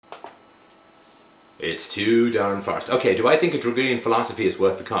It's too darn fast. Okay, do I think a degree in philosophy is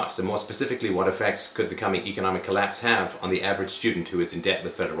worth the cost? And more specifically, what effects could the coming economic collapse have on the average student who is in debt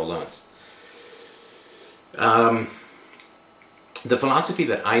with federal loans? The philosophy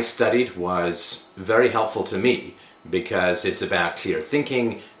that I studied was very helpful to me because it's about clear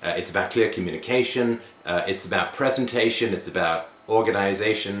thinking, it's about clear communication, it's about presentation, it's about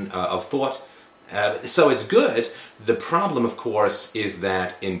organization of thought. So it's good. The problem, of course, is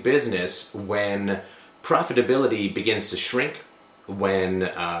that in business, when profitability begins to shrink,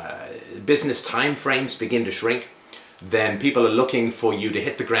 when business time frames begin to shrink, then people are looking for you to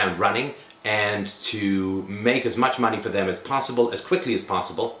hit the ground running and to make as much money for them as possible, as quickly as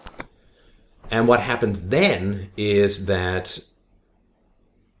possible. And what happens then is that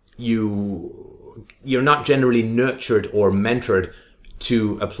you're not generally nurtured or mentored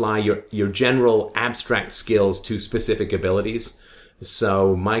to apply your general abstract skills to specific abilities.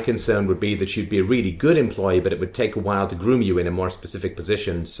 So my concern would be that you'd be a really good employee, but it would take a while to groom you in a more specific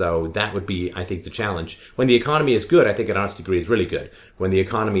position. So that would be, I think, the challenge. When the economy is good, I think an arts degree is really good. When the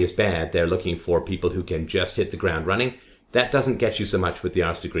economy is bad, they're looking for people who can just hit the ground running. That doesn't get you so much with the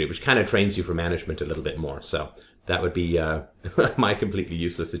arts degree, which kind of trains you for management a little bit more. So that would be my completely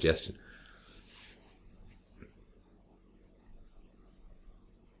useless suggestion.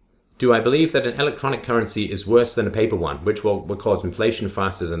 Do I believe that an electronic currency is worse than a paper one, which will cause inflation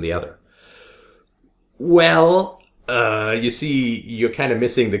faster than the other? Well, you see, you're kind of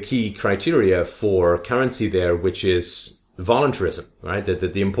missing the key criteria for currency there, which is voluntarism, right?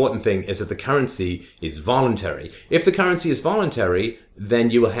 That the important thing is that the currency is voluntary. If the currency is voluntary, then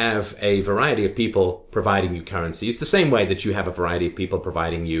you will have a variety of people providing you currency. It's the same way that you have a variety of people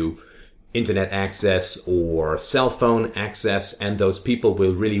providing you internet access or cell phone access, and those people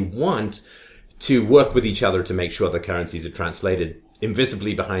will really want to work with each other to make sure the currencies are translated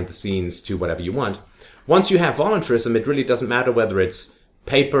invisibly behind the scenes to whatever you want. Once you have voluntarism, it really doesn't matter whether it's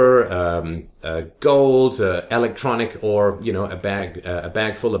paper, gold, electronic, or a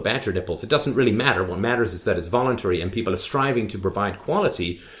bag full of badger nipples. It doesn't really matter. What matters is that it's voluntary, and people are striving to provide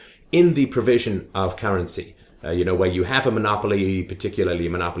quality in the provision of currency. Where you have a monopoly, particularly a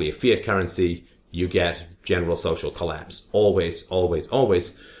monopoly of fiat currency, you get general social collapse. Always, always,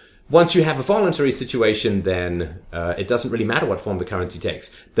 always. Once you have a voluntary situation, then it doesn't really matter what form the currency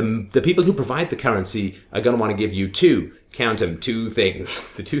takes. The people who provide the currency are going to want to give you two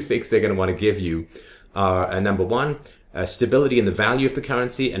things. The two things they're going to want to give you are, number one, stability in the value of the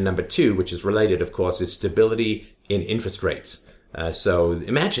currency, and number two, which is related, of course, is stability in interest rates. So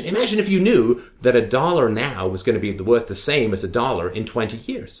imagine if you knew that $1 now was going to be worth the same as $1 in 20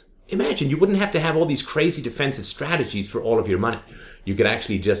 years. Imagine, you wouldn't have to have all these crazy defensive strategies for all of your money. You could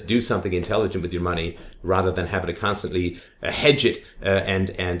actually just do something intelligent with your money rather than having to constantly hedge it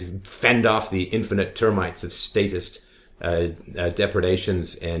and fend off the infinite termites of statist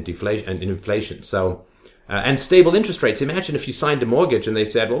depredations and deflation and inflation. So. And stable interest rates. Imagine if you signed a mortgage and they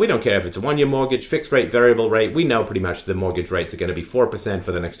said, well, we don't care if it's a one-year mortgage, fixed rate, variable rate. We know pretty much the mortgage rates are going to be 4%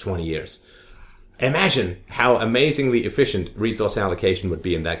 for the next 20 years. Imagine how amazingly efficient resource allocation would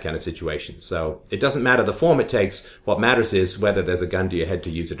be in that kind of situation. So it doesn't matter the form it takes. What matters is whether there's a gun to your head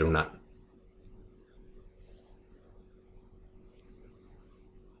to use it or not.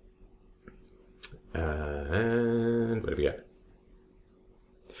 And what do we got?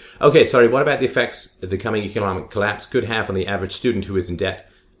 Okay, sorry, what about the effects the coming economic collapse could have on the average student who is in debt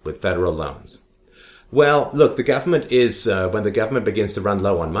with federal loans? Well, look, the government is, when the government begins to run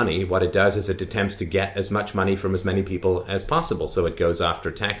low on money, what it does is it attempts to get as much money from as many people as possible. So it goes after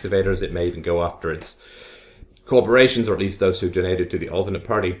tax evaders, it may even go after its corporations, or at least those who donated to the alternate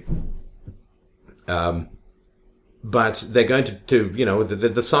party. But they're going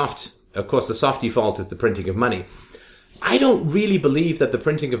the soft default is the printing of money. I don't really believe that the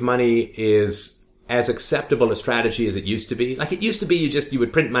printing of money is as acceptable a strategy as it used to be. Like, it used to be you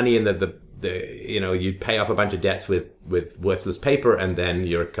would print money and you'd pay off a bunch of debts with worthless paper, and then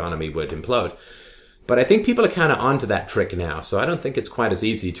your economy would implode. But I think people are kind of onto that trick now, so I don't think it's quite as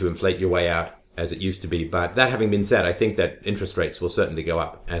easy to inflate your way out as it used to be. But that having been said, I think that interest rates will certainly go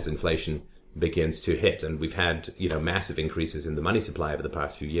up as inflation begins to hit, and we've had massive increases in the money supply over the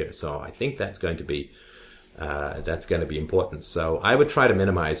past few years. So I think that's going to be important. So I would try to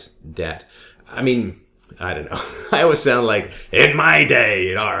minimize debt. I mean, I don't know. I always sound like, in my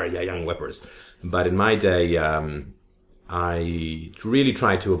day, young whippers. But in my day, I really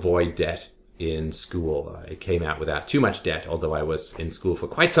tried to avoid debt in school. I came out without too much debt, although I was in school for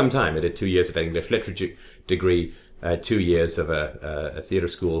quite some time. I did 2 years of English literature degree, 2 years of a theater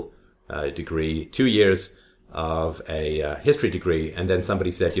school degree, 2 years of a history degree, and then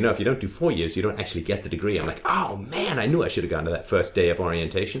somebody said, if you don't do 4 years, you don't actually get the degree. I'm like, oh man, I knew I should have gone to that first day of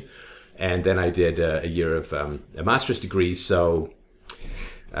orientation. And then I did a year of a master's degree, so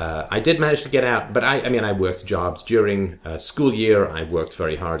I did manage to get out. But I worked jobs during school year. I worked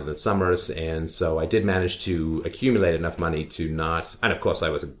very hard in the summers, and so I did manage to accumulate enough money to not. And of course, I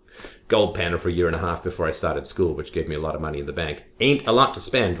was a gold panner for a year and a half before I started school, which gave me a lot of money in the bank. Ain't a lot to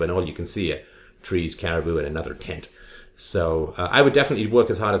spend when all you can see are trees, caribou, and another tent. So I would definitely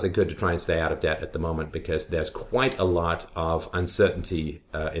work as hard as I could to try and stay out of debt at the moment, because there's quite a lot of uncertainty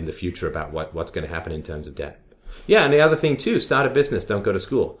in the future about what's going to happen in terms of debt. Yeah, and the other thing too, start a business, don't go to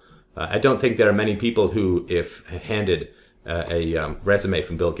school. I don't think there are many people who, if handed a resume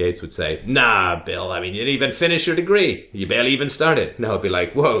from Bill Gates, would say, nah, Bill, you didn't even finish your degree. You barely even started. No, it'd be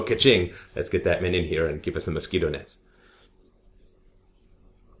like, whoa, ka-ching, let's get that man in here and give us some mosquito nets.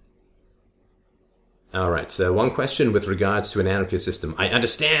 All right, so one question with regards to an anarchist system. I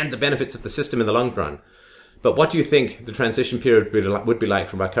understand the benefits of the system in the long run, but what do you think the transition period would be like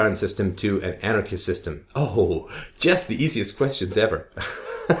from our current system to an anarchist system? Oh, just the easiest questions ever.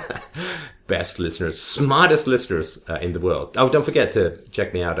 Best listeners, smartest listeners in the world. Oh, don't forget to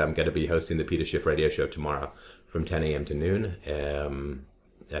check me out. I'm going to be hosting the Peter Schiff Radio Show tomorrow from 10 a.m. to noon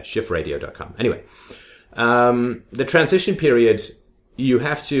at schiffradio.com. Anyway, the transition period, you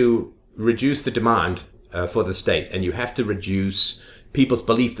have to reduce the demand for the state, and you have to reduce people's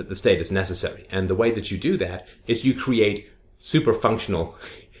belief that the state is necessary. And the way that you do that is you create super functional,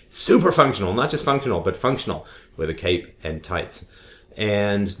 not just functional, but functional, with a cape and tights.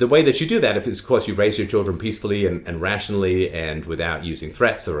 And the way that you do that is, of course, you raise your children peacefully and rationally, and without using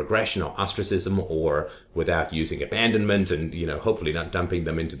threats or aggression or ostracism, or without using abandonment, and, hopefully not dumping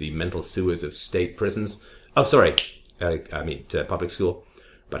them into the mental sewers of state prisons. Oh, sorry. To public school.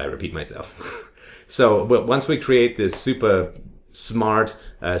 But I repeat myself. So once we create this super smart,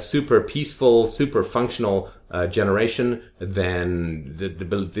 super peaceful, super functional generation, then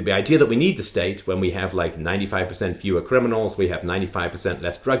the idea that we need the state, when we have like 95% fewer criminals, we have 95%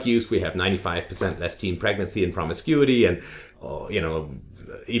 less drug use, we have 95% less teen pregnancy and promiscuity, and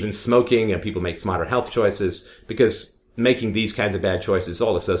even smoking, and people make smarter health choices, because making these kinds of bad choices is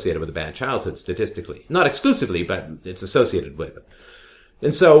all associated with a bad childhood statistically. Not exclusively, but it's associated with it.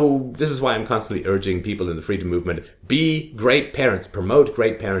 And so this is why I'm constantly urging people in the freedom movement, be great parents, promote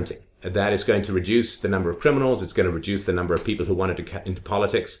great parenting. That is going to reduce the number of criminals. It's going to reduce the number of people who wanted to get into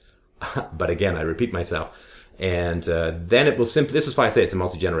politics. But again, I repeat myself. And then it will simply, this is why I say it's a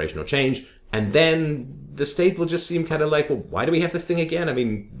multi-generational change. And then the state will just seem kind of like, well, why do we have this thing again?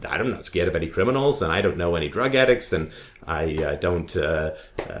 I'm not scared of any criminals, and I don't know any drug addicts, and I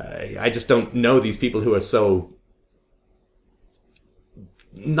just don't know these people who are so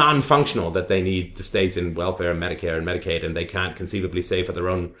non-functional that they need the state and welfare and Medicare and Medicaid, and they can't conceivably save for their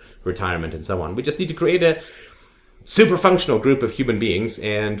own retirement and so on. We just need to create a super functional group of human beings,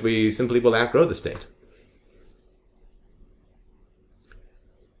 and we simply will outgrow the state.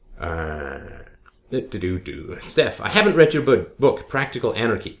 Steph, I haven't read your book, Practical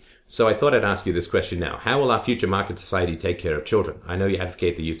Anarchy, so I thought I'd ask you this question now. How will our future market society take care of children? I know you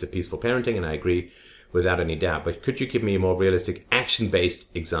advocate the use of peaceful parenting, and I agree without any doubt, but could you give me a more realistic,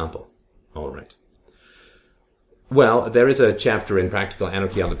 action-based example? All right. Well, there is a chapter in Practical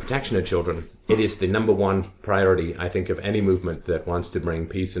Anarchy on the protection of children. It is the number one priority, I think, of any movement that wants to bring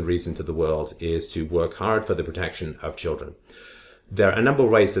peace and reason to the world, is to work hard for the protection of children. There are a number of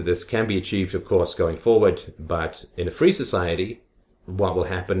ways that this can be achieved, of course, going forward, but in a free society, what will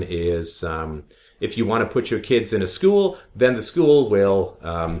happen is, if you want to put your kids in a school, then the school will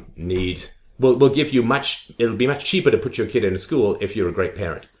will give you it'll be much cheaper to put your kid in a school if you're a great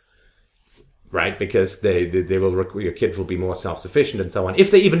parent. Right? Because your kids will be more self-sufficient and so on.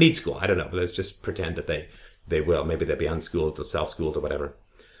 If they even need school. I don't know. Let's just pretend that they will. Maybe they'll be unschooled or self-schooled or whatever.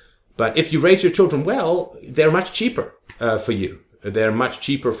 But if you raise your children well, they're much cheaper for you. They're much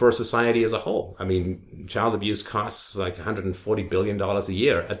cheaper for society as a whole. Child abuse costs like $140 billion a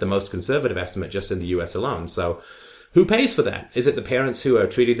year at the most conservative estimate just in the US alone. So who pays for that? Is it the parents who are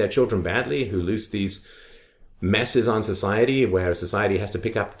treating their children badly, who loose these messes on society, where society has to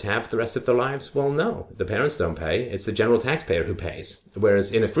pick up the tab for the rest of their lives? Well, no, the parents don't pay. It's the general taxpayer who pays.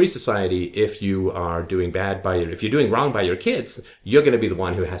 Whereas in a free society, if you are doing if you're doing wrong by your kids, you're going to be the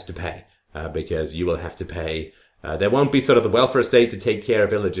one who has to pay, because you will have to pay. There won't be sort of the welfare state to take care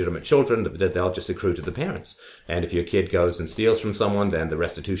of illegitimate children, that they'll just accrue to the parents. And if your kid goes and steals from someone, then the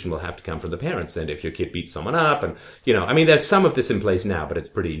restitution will have to come from the parents. And if your kid beats someone up, and, there's some of this in place now, but it's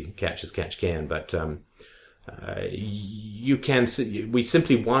pretty catch as catch can. But we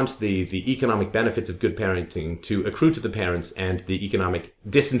simply want the economic benefits of good parenting to accrue to the parents and the economic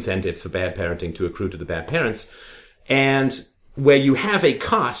disincentives for bad parenting to accrue to the bad parents. And where you have a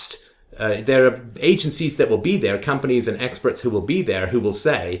cost, there are agencies that will be there, companies and experts who will be there, who will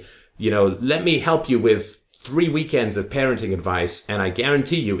say, let me help you with 3 weekends of parenting advice, and I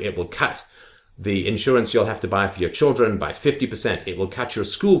guarantee you it will cut the insurance you'll have to buy for your children by 50%. It will cut your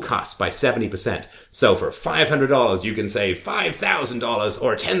school costs by 70%. So for $500, you can save $5,000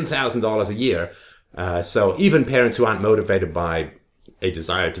 or $10,000 a year. So even parents who aren't motivated by a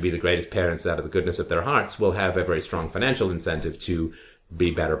desire to be the greatest parents out of the goodness of their hearts will have a very strong financial incentive to be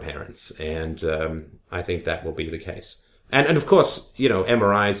better parents. And I think that will be the case. And of course,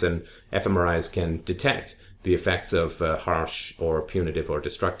 MRIs and fMRIs can detect the effects of harsh or punitive or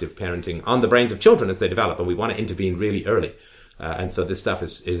destructive parenting on the brains of children as they develop, and we want to intervene really early. And so this stuff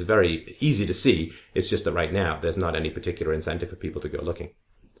is very easy to see. It's just that right now there's not any particular incentive for people to go looking.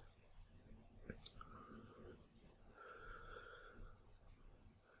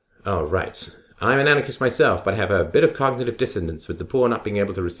 All right. I'm an anarchist myself, but have a bit of cognitive dissonance with the poor not being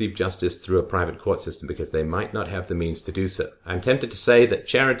able to receive justice through a private court system because they might not have the means to do so. I'm tempted to say that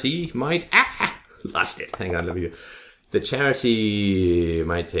charity might... Lost it. Hang on, the charity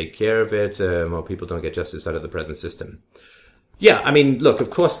might take care of it. More people don't get justice out of the present system. Yeah, I mean, look,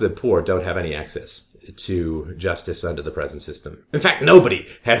 of course the poor don't have any access to justice under the present system. In fact, nobody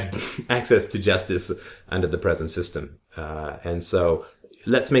has access to justice under the present system. And so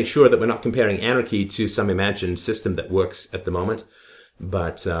let's make sure that we're not comparing anarchy to some imagined system that works at the moment.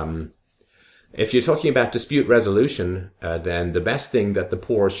 But if you're talking about dispute resolution, then the best thing that the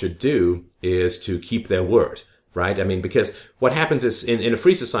poor should do is to keep their word, right? I mean, because what happens is in a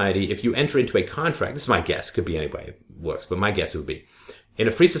free society, if you enter into a contract, this is my guess, could be any way it works, but my guess would be, in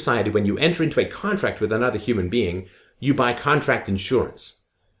a free society, when you enter into a contract with another human being, you buy contract insurance,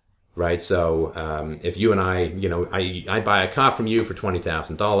 right? So if you and I buy a car from you for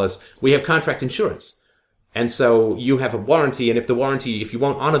 $20,000, we have contract insurance. And so you have a warranty, and if you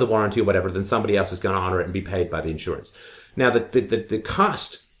won't honor the warranty or whatever, then somebody else is going to honor it and be paid by the insurance. Now, the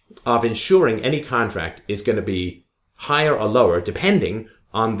cost of insuring any contract is going to be higher or lower depending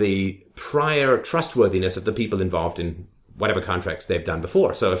on the prior trustworthiness of the people involved in whatever contracts they've done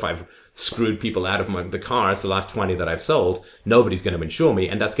before. So if I've screwed people out of the cars, the last 20 that I've sold, nobody's going to insure me,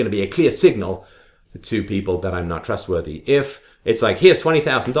 and that's going to be a clear signal to people that I'm not trustworthy. If it's like, here's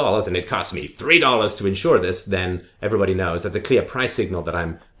 $20,000 and it costs me $3 to insure this, then everybody knows that's a clear price signal that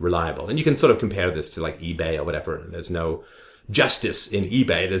I'm reliable. And you can sort of compare this to like eBay or whatever. There's no justice in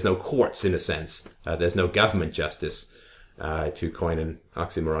eBay. There's no courts in a sense. There's no government justice, to coin an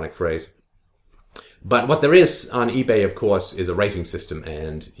oxymoronic phrase. But what there is on eBay, of course, is a rating system,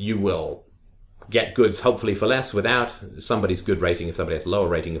 and you will get goods hopefully for less without somebody's good rating, if somebody has lower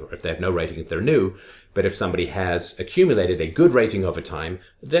rating, or if they have no rating if they're new. But if somebody has accumulated a good rating over time,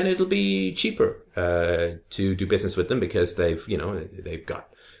 then it'll be cheaper to do business with them because they've got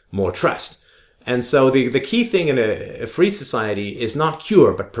more trust. And so the key thing in a free society is not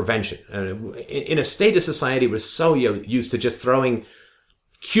cure but prevention. In a status society, we're so used to just throwing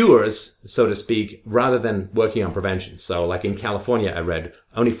cures, so to speak, rather than working on prevention. So like in California, I read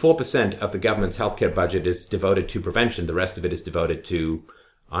only 4% of the government's healthcare budget is devoted to prevention. The rest of it is devoted to,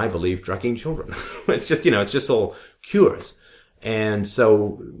 I believe, drugging children. It's just all cures. And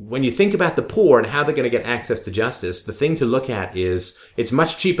so when you think about the poor and how they're going to get access to justice, the thing to look at is it's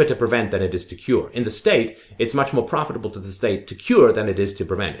much cheaper to prevent than it is to cure. In the state, it's much more profitable to the state to cure than it is to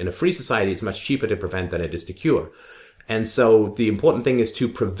prevent. In a free society, it's much cheaper to prevent than it is to cure. And so the important thing is to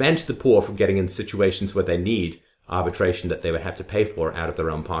prevent the poor from getting in situations where they need arbitration that they would have to pay for out of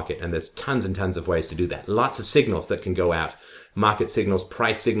their own pocket. And there's tons and tons of ways to do that. Lots of signals that can go out. Market signals,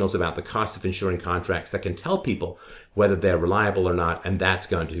 price signals about the cost of insuring contracts that can tell people whether they're reliable or not. And that's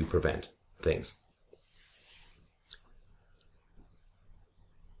going to prevent things.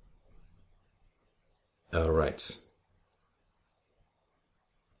 All right.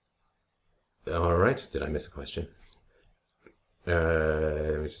 Did I miss a question?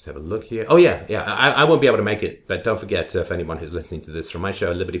 Let me just have a look here. Oh, yeah. I won't be able to make it, but don't forget, if anyone who's listening to this from my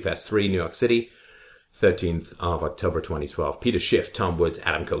show, Liberty Fest 3, New York City, 13th of October 2012. Peter Schiff, Tom Woods,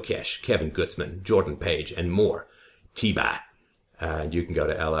 Adam Kokesh, Kevin Gutzman, Jordan Page, and more. T-Ba. You can go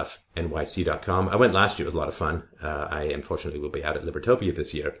to lfnyc.com. I went last year. It was a lot of fun. I unfortunately will be out at Libertopia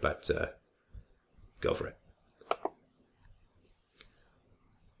this year, but go for it.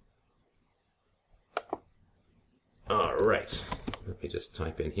 All right. Let me just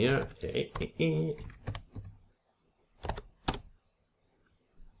type in here.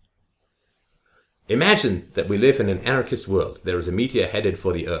 Imagine that we live in an anarchist world. There is a meteor headed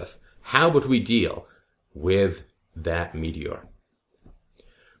for the Earth. How would we deal with that meteor?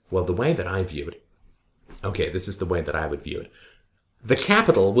 Well, the way that I view it, okay, this is the way that I would view it. The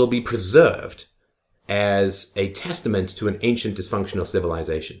capital will be preserved as a testament to an ancient dysfunctional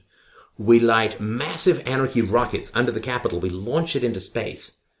civilization. We light massive anarchy rockets under the capital. We launch it into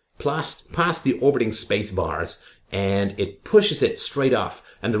space, past the orbiting space bars, and it pushes it straight off.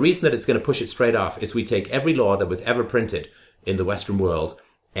 And the reason that it's going to push it straight off is we take every law that was ever printed in the Western world,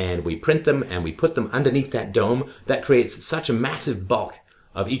 and we print them and we put them underneath that dome. That creates such a massive bulk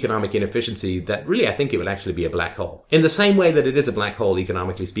of economic inefficiency that really I think it will actually be a black hole. In the same way that it is a black hole,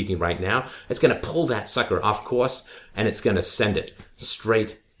 economically speaking, right now, it's going to pull that sucker off course and it's going to send it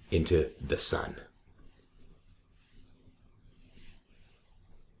straight into the sun.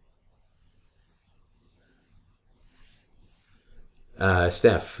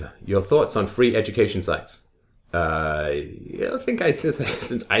 Steph, your thoughts on free education sites? I think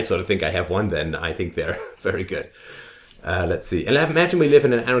since I sort of think I have one, then I think they're very good. Let's see. And imagine we live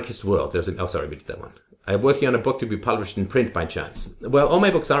in an anarchist world. Sorry, we did that one. I'm working on a book to be published in print by chance. Well, all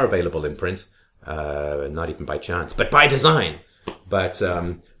my books are available in print. Not even by chance, but by design. But,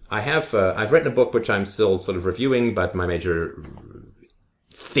 I've written a book which I'm still sort of reviewing, but my major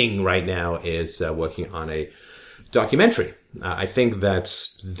thing right now is working on a documentary. I think that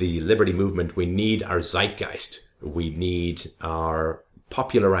the liberty movement, we need our zeitgeist. We need our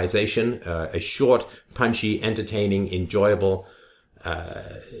popularization, a short, punchy, entertaining, enjoyable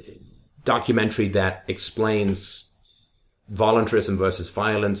documentary that explains voluntarism versus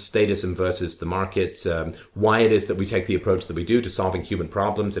violence, statism versus the market, why it is that we take the approach that we do to solving human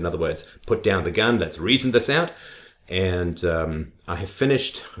problems. In other words, put down the gun, let's reason this out. And I have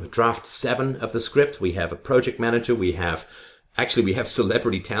finished draft 7 of the script. We have a project manager. We have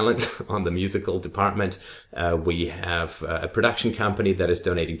celebrity talent on the musical department. We have a production company that is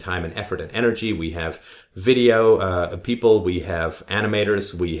donating time and effort and energy. We have video people. We have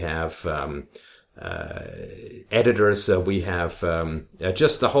animators. We have editors. We have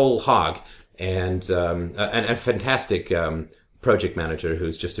just the whole hog, and a fantastic project manager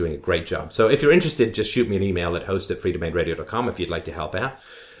who's just doing a great job. So if you're interested, just shoot me an email at host@freedomainradio.com if you'd like to help out.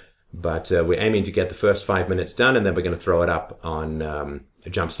 But we're aiming to get the first 5 minutes done, and then we're going to throw it up on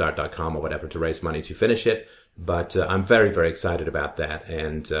jumpstart.com or whatever to raise money to finish it. But I'm very, very excited about that.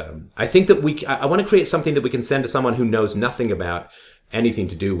 And I think that I want to create something that we can send to someone who knows nothing about anything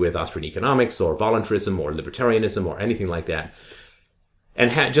to do with Austrian economics or voluntarism or libertarianism or anything like that,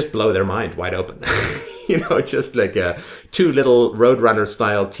 and just blow their mind wide open. Just like 2 little Roadrunner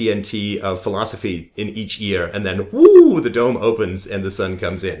style TNT of philosophy in each ear, and then woo, the dome opens and the sun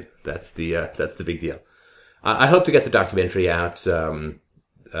comes in. That's the big deal. I hope to get the documentary out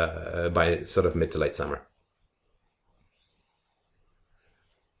by sort of mid to late summer.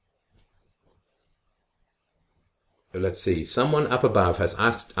 Let's see. Someone up above has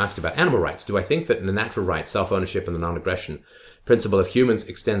asked about animal rights. Do I think that the natural rights, self-ownership, and the non-aggression principle of humans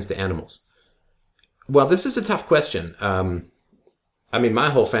extends to animals? Well, this is a tough question. My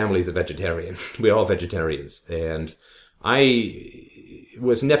whole family is a vegetarian. We're all vegetarians. And I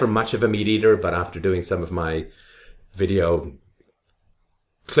was never much of a meat eater, but after doing some of my video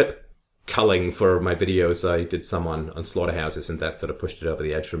clip culling for my videos, I did some on slaughterhouses, and that sort of pushed it over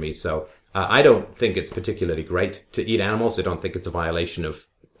the edge for me. So I don't think it's particularly great to eat animals. I don't think it's a violation of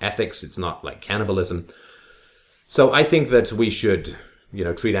ethics. It's not like cannibalism. So I think that we should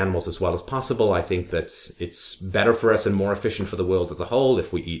treat animals as well as possible. I think that it's better for us and more efficient for the world as a whole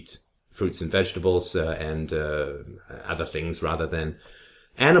if we eat fruits and vegetables and other things rather than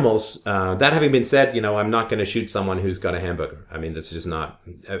animals. That having been said, I'm not going to shoot someone who's got a hamburger. This is not...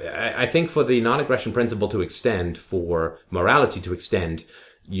 I think for the non-aggression principle to extend, for morality to extend,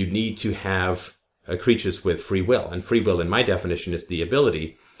 you need to have creatures with free will. And free will, in my definition, is the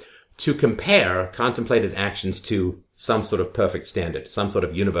ability to compare contemplated actions to some sort of perfect standard, some sort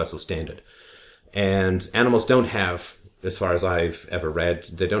of universal standard. And animals don't have, as far as I've ever read,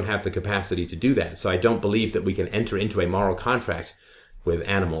 they don't have the capacity to do that. So I don't believe that we can enter into a moral contract with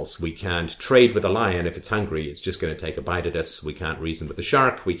animals. We can't trade with a lion if it's hungry. It's just going to take a bite at us. We can't reason with a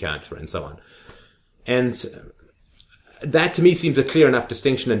shark. We can't, and so on. And that to me seems a clear enough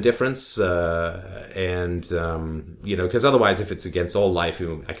distinction and difference. Because otherwise, if it's against all life,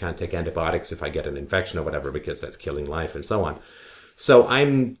 I can't take antibiotics if I get an infection or whatever, because that's killing life and so on. So I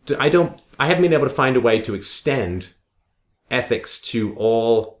haven't been able to find a way to extend ethics to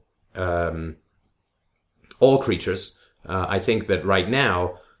all creatures. I think that right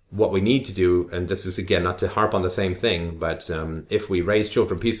now, what we need to do, and this is again not to harp on the same thing, but if we raise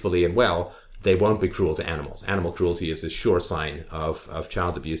children peacefully and well, they won't be cruel to animals. Animal cruelty is a sure sign of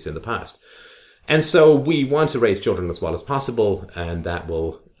child abuse in the past. And so we want to raise children as well as possible, and that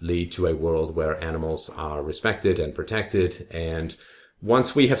will lead to a world where animals are respected and protected. And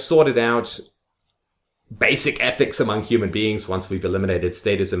once we have sorted out basic ethics among human beings, once we've eliminated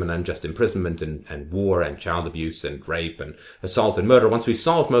statism and unjust imprisonment and war and child abuse and rape and assault and murder, once we've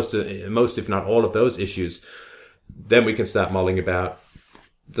solved most if not all of those issues, then we can start mulling about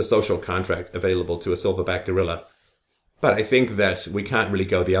the social contract available to a silverback gorilla. But I think that we can't really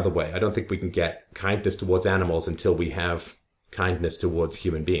go the other way. I don't think we can get kindness towards animals until we have kindness towards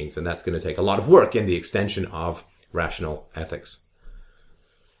human beings. And that's going to take a lot of work in the extension of rational ethics.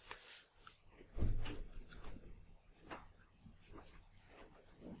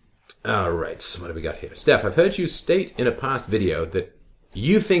 All right, so what have we got here? Steph, I've heard you state in a past video that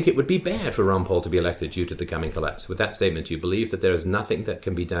you think it would be bad for Ron Paul to be elected due to the coming collapse. With that statement, you believe that there is nothing that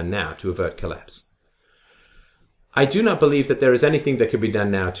can be done now to avert collapse. I do not believe that there is anything that can be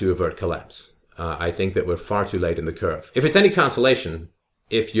done now to avert collapse. I think that we're far too late in the curve. If it's any consolation,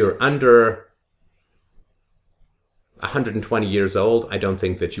 if you're under 120 years old, I don't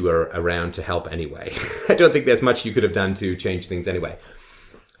think that you are around to help anyway. I don't think there's much you could have done to change things anyway.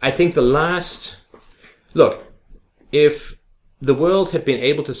 I think look, if the world had been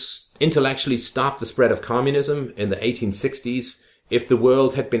able to intellectually stop the spread of communism in the 1860s, if the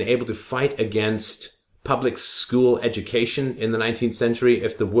world had been able to fight against public school education in the 19th century,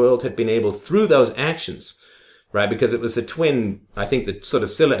 if the world had been able, through those actions, right, because it was the twin, I think, the sort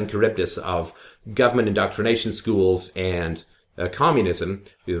of Scylla and Charybdis of government indoctrination schools and communism,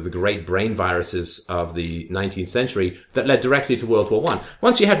 these are the great brain viruses of the 19th century that led directly to World War I.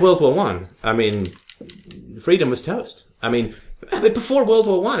 Once you had World War I, I mean, freedom was toast. I mean, before World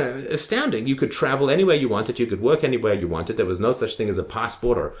War I, astounding. You could travel anywhere you wanted. You could work anywhere you wanted. There was no such thing as a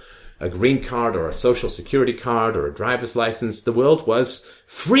passport or a green card or a social security card or a driver's license. The world was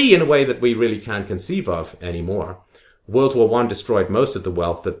free in a way that we really can't conceive of anymore. World War I destroyed most of the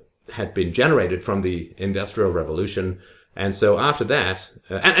wealth that had been generated from the Industrial Revolution. And so after that,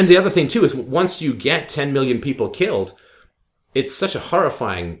 and the other thing too is once you get 10 million people killed, it's such a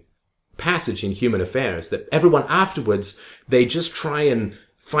horrifying passage in human affairs that everyone afterwards, they just try and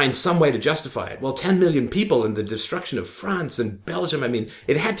find some way to justify it. Well, 10 million people and the destruction of France and Belgium, I mean,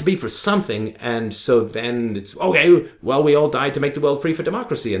 it had to be for something. And so then it's, okay, well, we all died to make the world free for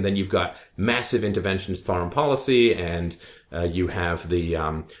democracy. And then you've got massive interventionist foreign policy, and you have the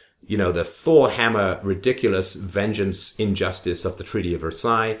Thor hammer, ridiculous vengeance, injustice of the Treaty of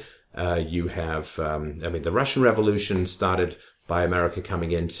Versailles. You have, the Russian Revolution started by America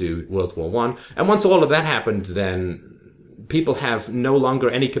coming into World War I. And once all of that happened, then people have no longer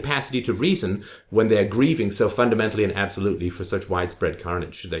any capacity to reason when they're grieving so fundamentally and absolutely for such widespread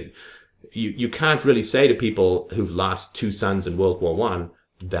carnage. You can't really say to people who've lost two sons in World War I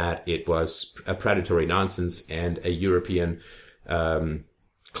that it was a predatory nonsense and a European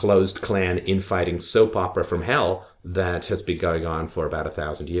closed clan infighting soap opera from hell that has been going on for about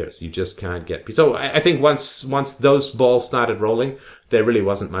 1,000 years. You just can't get... So I think once those balls started rolling, there really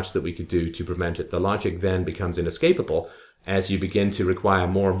wasn't much that we could do to prevent it. The logic then becomes inescapable. As you begin to require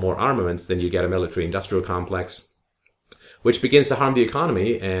more and more armaments, then you get a military-industrial complex, which begins to harm the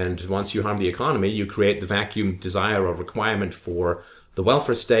economy. And once you harm the economy, you create the vacuum desire or requirement for the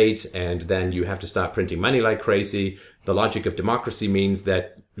welfare state, and then you have to start printing money like crazy. The logic of democracy means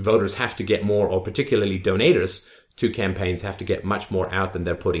that voters have to get more, or particularly donators to campaigns have to get much more out than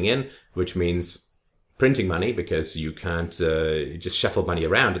they're putting in, which means printing money, because you can't just shuffle money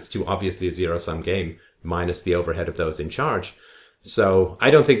around. It's too obviously a zero-sum game, minus the overhead of those in charge. So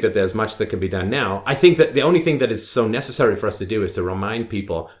I don't think that there's much that can be done now. I think that the only thing that is so necessary for us to do is to remind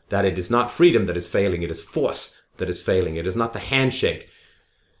people that it is not freedom that is failing, it is force that is failing. It is not the handshake,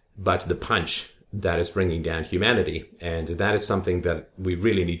 but the punch that is bringing down humanity. And that is something that we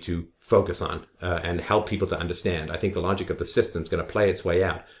really need to focus on and help people to understand. I think the logic of the system is going to play its way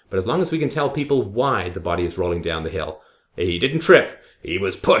out. But as long as we can tell people why the body is rolling down the hill, he didn't trip, he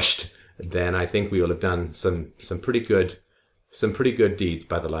was pushed, then I think we will have done some pretty good deeds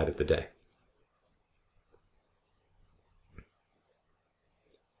by the light of the day.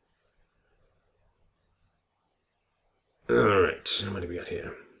 All right, what do we got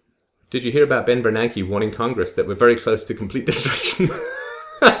here? Did you hear about Ben Bernanke warning Congress that we're very close to complete destruction?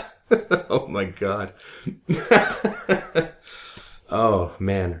 Oh my God. Oh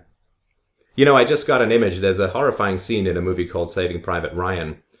man. You know, I just got an image. There's a horrifying scene in a movie called Saving Private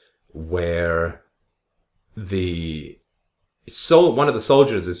Ryan where one of the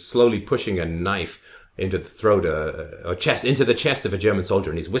soldiers is slowly pushing a knife into the throat or chest, into the chest of a German soldier,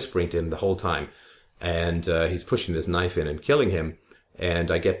 and he's whispering to him the whole time, and he's pushing this knife in and killing him.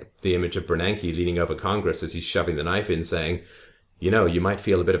 And I get the image of Bernanke leaning over Congress as he's shoving the knife in, saying, you might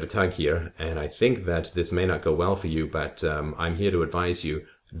feel a bit of a tug here, and I think that this may not go well for you, but I'm here to advise you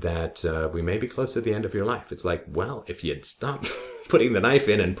that we may be close to the end of your life. It's like, well, if you'd stopped putting the knife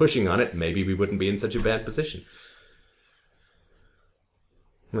in and pushing on it, maybe we wouldn't be in such a bad position.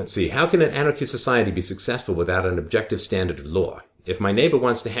 Let's see. How can an anarchist society be successful without an objective standard of law? If my neighbor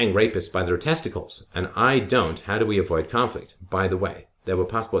wants to hang rapists by their testicles, and I don't, how do we avoid conflict? By the way, there were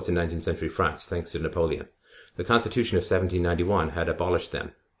passports in 19th century France, thanks to Napoleon. The Constitution of 1791 had abolished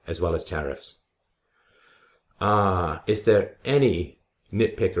them, as well as tariffs. Is there any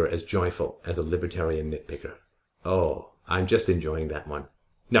nitpicker as joyful as a libertarian nitpicker? Oh, I'm just enjoying that one.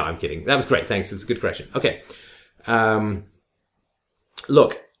 No, I'm kidding. That was great. Thanks. It's a good question. Okay.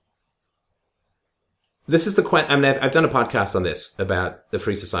 Look, this is the question. I mean, I've done a podcast on this about the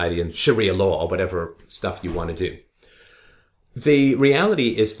free society and Sharia law or whatever stuff you want to do. The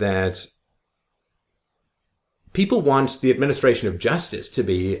reality is that people want the administration of justice to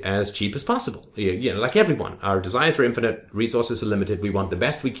be as cheap as possible. Like everyone, our desires are infinite, resources are limited. We want the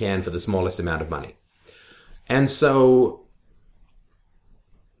best we can for the smallest amount of money. And so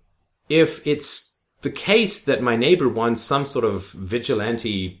if it's the case that my neighbor wants some sort of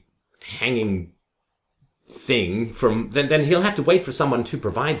vigilante hanging thing then he'll have to wait for someone to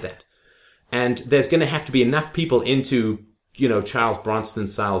provide that. And there's going to have to be enough people into, Charles Bronson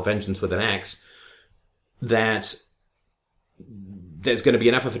style vengeance with an axe, that there's going to be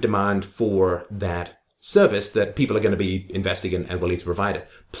enough of a demand for that service that people are going to be investing in and willing to provide it.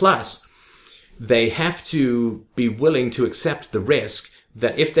 Plus, they have to be willing to accept the risk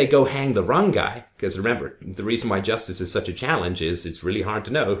that if they go hang the wrong guy, because remember, the reason why justice is such a challenge is it's really hard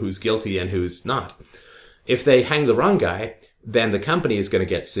to know who's guilty and who's not. If they hang the wrong guy, then the company is going to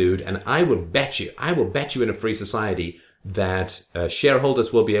get sued, and I will bet you in a free society that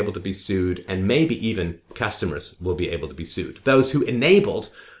shareholders will be able to be sued, and maybe even customers will be able to be sued. Those who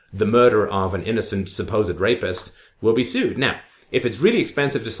enabled the murder of an innocent supposed rapist will be sued. Now, if it's really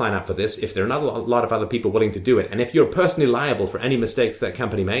expensive to sign up for this, if there are not a lot of other people willing to do it, and if you're personally liable for any mistakes that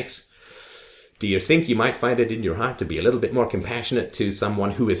company makes, do you think you might find it in your heart to be a little bit more compassionate to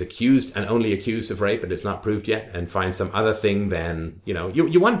someone who is accused and only accused of rape and it's not proved yet, and find some other thing than,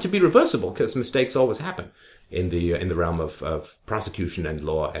 you want it to be reversible, because mistakes always happen in the realm of prosecution and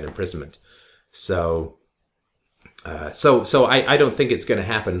law and imprisonment. So I don't think it's going to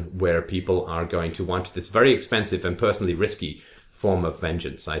happen where people are going to want this very expensive and personally risky form of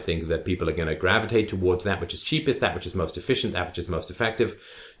vengeance. I think that people are going to gravitate towards that which is cheapest, that which is most efficient, that which is most effective.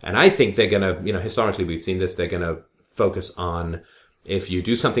 And I think they're going to, historically we've seen this, they're going to focus on, if you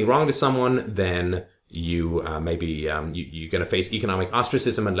do something wrong to someone, then you you're going to face economic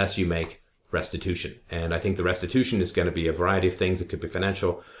ostracism unless you make restitution. And I think the restitution is going to be a variety of things. It could be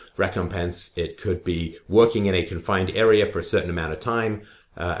financial recompense. It could be working in a confined area for a certain amount of time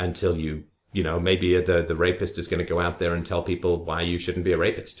until maybe the rapist is going to go out there and tell people why you shouldn't be a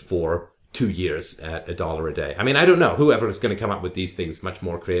rapist for 2 years at $1 a day. I mean, I don't know. Whoever is going to come up with these things, much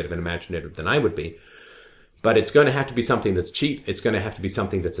more creative and imaginative than I would be. But it's going to have to be something that's cheap. It's going to have to be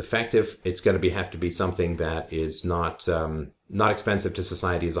something that's effective. It's going to have to be something that is not expensive to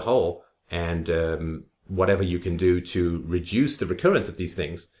society as a whole. And whatever you can do to reduce the recurrence of these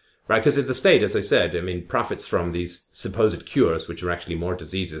things, right? Because the state, as I said, profits from these supposed cures, which are actually more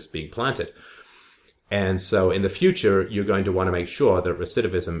diseases being planted. And so in the future, you're going to want to make sure that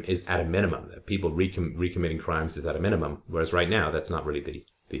recidivism is at a minimum, that people recommitting crimes is at a minimum, whereas right now, that's not really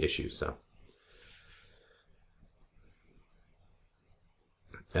the issue. So,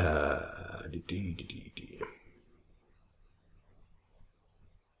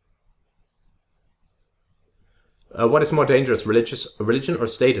 what is more dangerous, religion or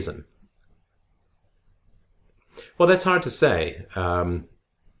statism? Well, that's hard to say.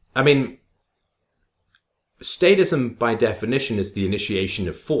 Statism, by definition, is the initiation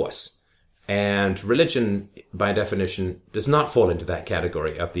of force. And religion, by definition, does not fall into that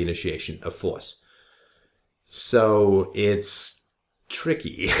category of the initiation of force. So it's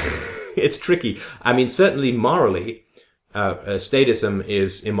tricky. It's tricky. Certainly morally, statism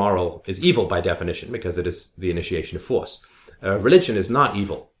is immoral, is evil by definition, because it is the initiation of force. Religion is not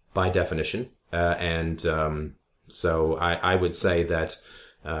evil by definition. So I would say that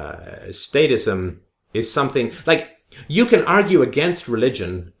statism is something like, you can argue against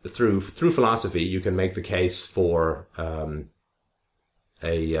religion through philosophy. You can make the case for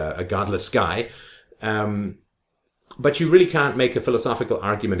a godless sky, but you really can't make a philosophical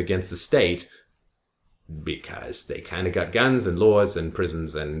argument against the state because they kind of got guns and laws and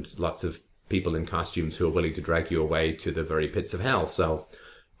prisons and lots of people in costumes who are willing to drag you away to the very pits of hell. So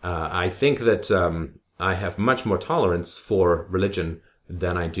I think that I have much more tolerance for religion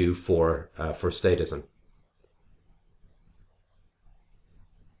than I do for statism.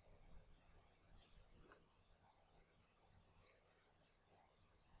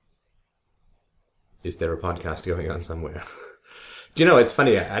 Is there a podcast going on somewhere? Do you know, it's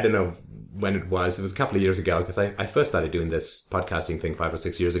funny, I don't know when it was a couple of years ago, because I first started doing this podcasting thing 5 or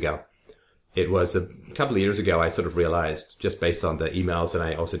 6 years ago. It was a couple of years ago I sort of realized, just based on the emails, and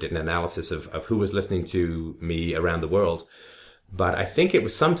I also did an analysis of who was listening to me around the world. But I think it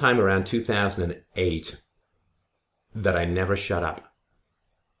was sometime around 2008 that I never shut up.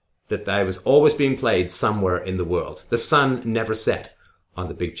 That I was always being played somewhere in the world. The sun never set on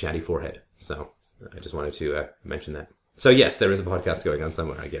the big chatty forehead. So I just wanted to mention that. So yes, there is a podcast going on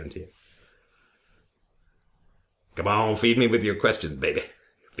somewhere, I guarantee it. Come on, feed me with your questions, baby.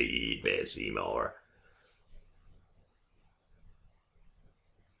 Feed me, Seymour.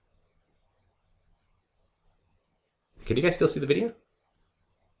 Can you guys still see the video?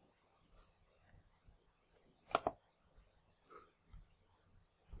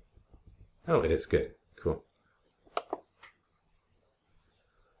 Oh, it is good. Cool.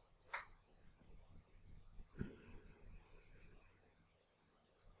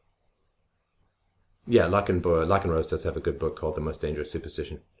 Yeah, Locke and Rose does have a good book called The Most Dangerous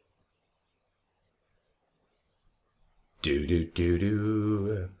Superstition.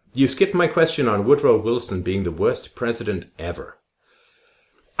 Do. You skipped my question on Woodrow Wilson being the worst president ever.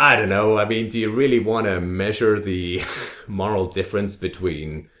 I don't know. I mean, do you really want to measure the moral difference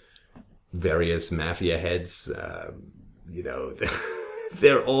between various mafia heads?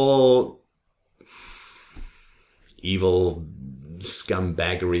 They're all evil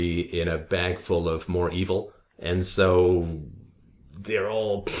scumbaggery in a bag full of more evil. And so they're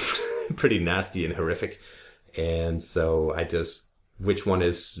all pretty nasty and horrific. And so which one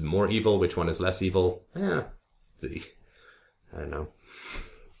is more evil? Which one is less evil? I don't know.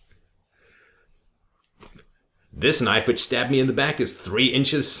 This knife which stabbed me in the back is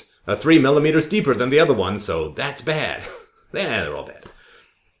 3 millimeters deeper than the other one, so that's bad. Yeah, they're all bad.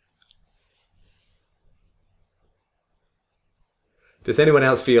 Does anyone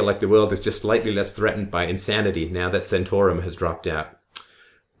else feel like the world is just slightly less threatened by insanity now that Centaurum has dropped out?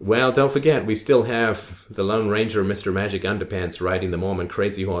 Well, don't forget, we still have the Lone Ranger, Mr. Magic Underpants, riding the Mormon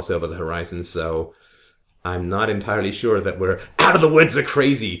crazy horse over the horizon, so I'm not entirely sure that we're out of the woods of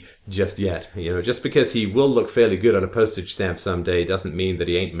crazy just yet. Just because he will look fairly good on a postage stamp someday doesn't mean that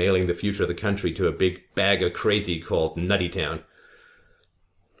he ain't mailing the future of the country to a big bag of crazy called Nutty Town.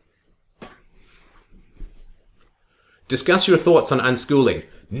 Discuss your thoughts on unschooling.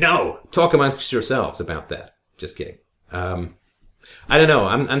 No! Talk amongst yourselves about that. Just kidding. I don't know.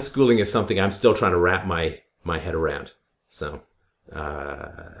 Unschooling is something I'm still trying to wrap my head around. So,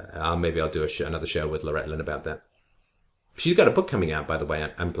 maybe I'll do another show with Lorette Lynn about that. She's got a book coming out, by the way,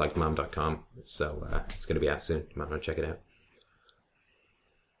 at unpluggedmom.com. So, it's going to be out soon. You might want to check it out.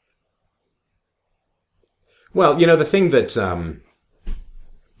 Well, the thing that,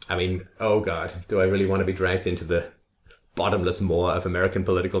 oh God, do I really want to be dragged into the bottomless maw of American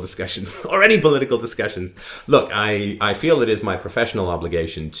political discussions, or any political discussions? Look, I feel it is my professional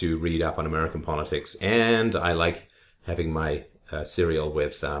obligation to read up on American politics, and I like having my cereal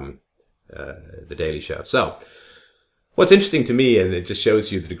with The Daily Show. So, what's interesting to me, and it just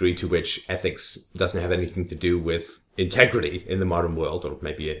shows you the degree to which ethics doesn't have anything to do with integrity in the modern world, or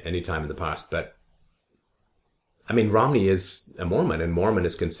maybe at any time in the past, but Romney is a Mormon, and Mormon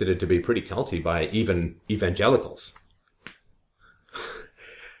is considered to be pretty culty by even evangelicals.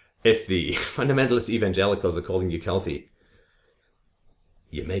 If the fundamentalist evangelicals are calling you culty,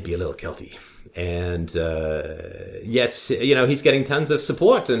 you may be a little culty. And yet, he's getting tons of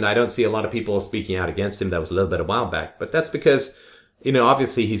support, and I don't see a lot of people speaking out against him. That was a little bit a while back. But that's because,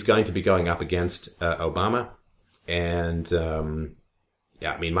 obviously he's going to be going up against Obama. And,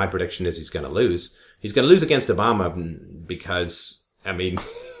 my prediction is he's going to lose. He's going to lose against Obama because,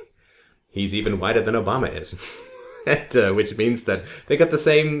 he's even whiter than Obama is. Which means that they got the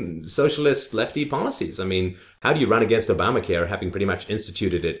same socialist lefty policies. How do you run against Obamacare, having pretty much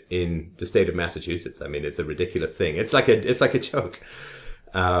instituted it in the state of Massachusetts? It's a ridiculous thing. It's like a joke.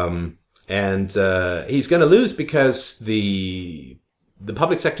 And he's going to lose because the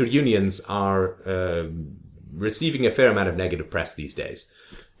public sector unions are receiving a fair amount of negative press these days.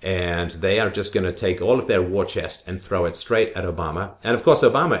 And they are just going to take all of their war chest and throw it straight at Obama. And of course,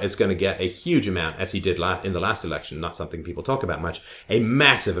 Obama is going to get a huge amount, as he did in the last election, not something people talk about much, a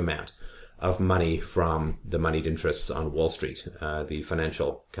massive amount of money from the moneyed interests on Wall Street. The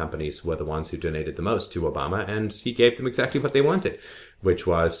financial companies were the ones who donated the most to Obama, and he gave them exactly what they wanted, which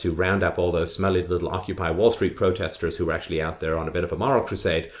was to round up all those smelly little Occupy Wall Street protesters who were actually out there on a bit of a moral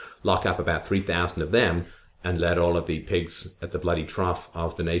crusade, lock up about 3,000 of them, and let all of the pigs at the bloody trough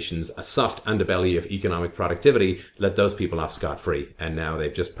of the nation's soft underbelly of economic productivity, let those people off scot-free. And now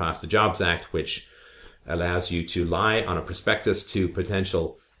they've just passed the Jobs Act, which allows you to lie on a prospectus to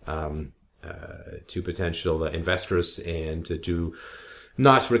potential investors, and to do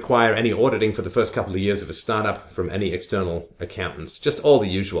not require any auditing for the first couple of years of a startup from any external accountants. Just all the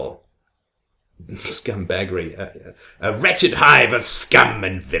usual scumbaggery. A wretched hive of scum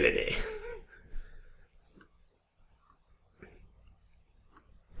and villainy.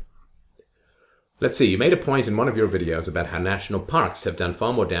 Let's see, you made a point in one of your videos about how national parks have done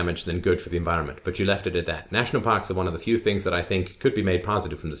far more damage than good for the environment, but you left it at that. National parks are one of the few things that I think could be made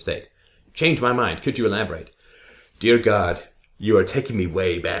positive from the state. Change my mind. Could you elaborate? Dear God, you are taking me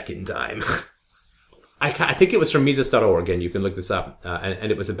way back in time. I think it was from Mises.org, and you can look this up,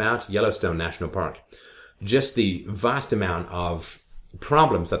 and it was about Yellowstone National Park. Just the vast amount of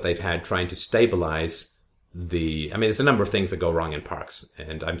problems that they've had trying to stabilize there's a number of things that go wrong in parks,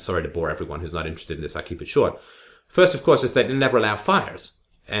 and I'm sorry to bore everyone who's not interested in this. I'll keep it short. First, of course, is that they never allow fires.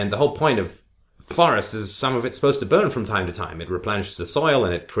 And the whole point of forest is some of it's supposed to burn from time to time. It replenishes the soil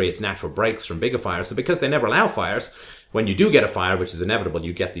and it creates natural breaks from bigger fires. So because they never allow fires, when you do get a fire, which is inevitable,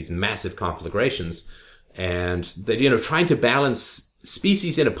 you get these massive conflagrations. And they, trying to balance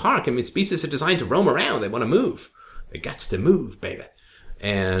species in a park. Species are designed to roam around. They want to move. They guts to move, baby.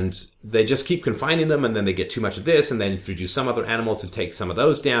 And they just keep confining them, and then they get too much of this, and then introduce some other animal to take some of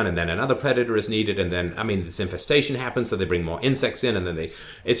those down, and then another predator is needed, and then, this infestation happens, so they bring more insects in, and then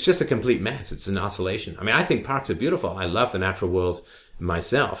it's just a complete mess. It's an oscillation. I think parks are beautiful. I love the natural world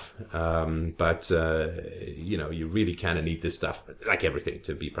myself. But you really kind of need this stuff, like everything,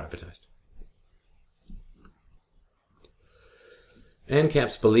 to be privatized.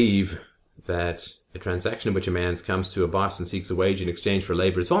 ANCAPs believe that a transaction in which a man comes to a boss and seeks a wage in exchange for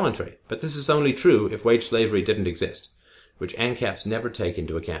labor is voluntary, but this is only true if wage slavery didn't exist, which ANCAPs never take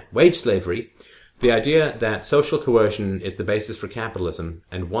into account. Wage slavery, the idea that social coercion is the basis for capitalism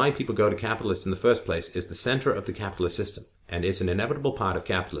and why people go to capitalists in the first place, is the center of the capitalist system and is an inevitable part of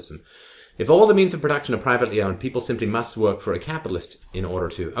capitalism. If all the means of production are privately owned, people simply must work for a capitalist in order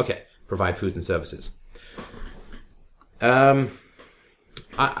to, provide food and services.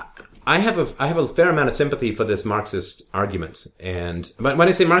 I have a fair amount of sympathy for this Marxist argument, but when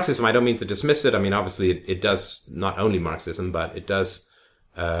I say Marxism, I don't mean to dismiss it. Obviously, it does not only Marxism, but it does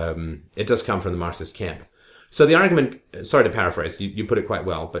come from the Marxist camp. So the argument, sorry to paraphrase, you put it quite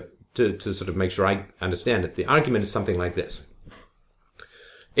well, but to sort of make sure I understand it, the argument is something like this: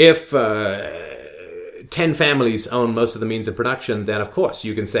 if 10 families own most of the means of production, then of course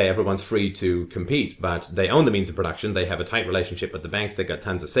you can say everyone's free to compete, but they own the means of production. They have a tight relationship with the banks. They've got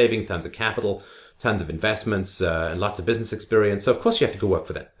tons of savings, tons of capital, tons of investments, and lots of business experience. So of course you have to go work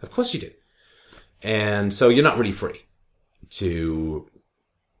for them. Of course you do. And so you're not really free to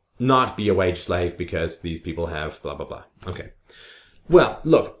not be a wage slave because these people have blah, blah, blah. Okay. Well,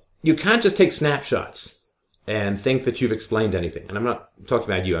 look, you can't just take snapshots and think that you've explained anything. And I'm not talking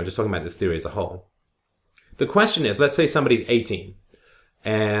about you. I'm just talking about this theory as a whole. The question is, let's say somebody's 18,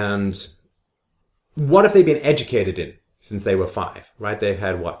 and what have they been educated in since they were 5, right? They've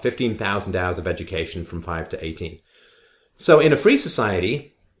had, 15,000 hours of education from 5 to 18. So in a free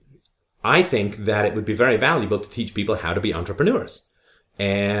society, I think that it would be very valuable to teach people how to be entrepreneurs.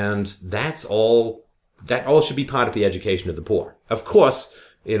 And that all should be part of the education of the poor. Of course,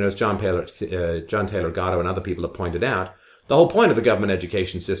 as John Taylor Gatto and other people have pointed out, the whole point of the government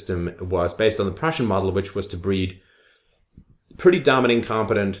education system was based on the Prussian model, which was to breed pretty dominant,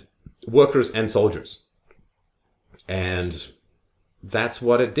 competent workers and soldiers. And that's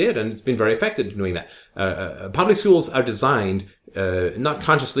what it did, and it's been very effective in doing that. Public schools are designed, not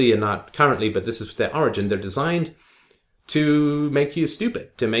consciously and not currently, but this is their origin, they're designed to make you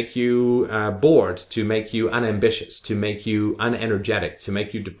stupid, to make you bored, to make you unambitious, to make you unenergetic, to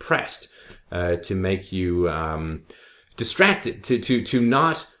make you depressed, to make you distracted, to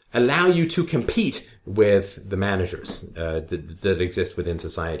not allow you to compete with the managers that exist within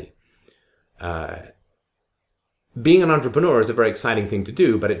society. Being an entrepreneur is a very exciting thing to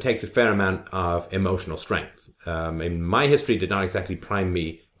do, but it takes a fair amount of emotional strength. My history did not exactly prime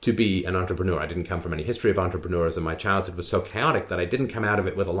me to be an entrepreneur. I didn't come from any history of entrepreneurs, and my childhood was so chaotic that I didn't come out of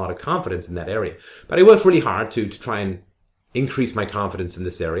it with a lot of confidence in that area. But I worked really hard to try and increase my confidence in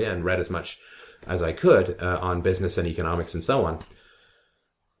this area and read as much as I could on business and economics and so on.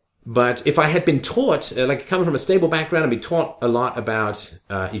 But if I had been taught, like coming from a stable background and be taught a lot about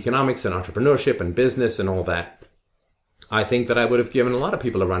economics and entrepreneurship and business and all that, I think that I would have given a lot of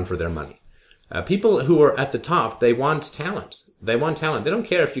people a run for their money. People who are at the top, they want talent. They want talent. They don't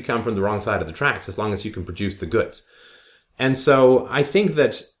care if you come from the wrong side of the tracks as long as you can produce the goods. And so I think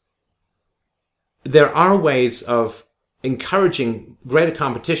that there are ways of encouraging greater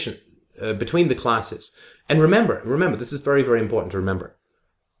competition between the classes. And remember, this is very, very important to remember.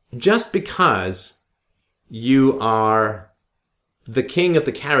 Just because you are the king of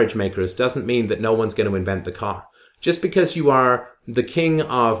the carriage makers doesn't mean that no one's going to invent the car. Just because you are the king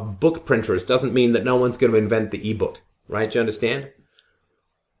of book printers doesn't mean that no one's going to invent the ebook, right? Do you understand?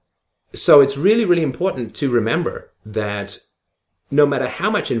 So it's really, really important to remember that no matter how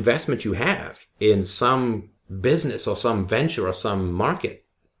much investment you have in some business or some venture or some market,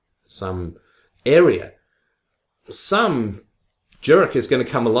 some area, some jerk is going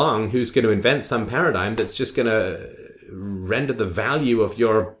to come along who's going to invent some paradigm that's just going to render the value of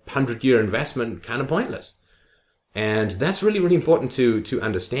your 100-year investment kind of pointless. And that's really, really important to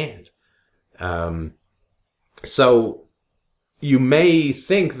understand. So you may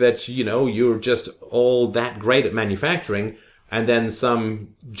think that, you're just all that great at manufacturing, and then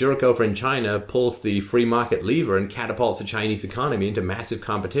some jerk over in China pulls the free market lever and catapults the Chinese economy into massive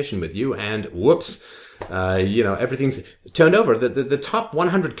competition with you, and whoops, everything's turned over. The top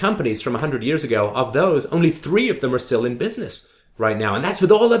 100 companies from 100 years ago, of those, only 3 of them are still in business right now. And that's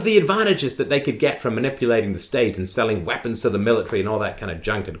with all of the advantages that they could get from manipulating the state and selling weapons to the military and all that kind of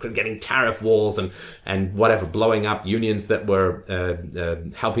junk, and getting tariff walls and whatever, blowing up unions that were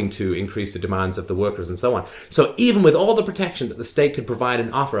helping to increase the demands of the workers and so on. So even with all the protection that the state could provide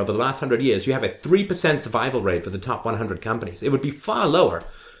and offer over the last 100 years, you have a 3% survival rate for the top 100 companies. It would be far lower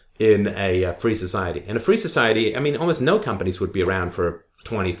in a free society. In a free society, almost no companies would be around for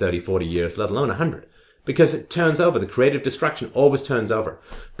 20, 30, 40 years, let alone 100. Because it turns over. The creative destruction always turns over.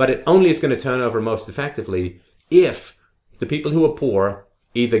 But it only is going to turn over most effectively if the people who are poor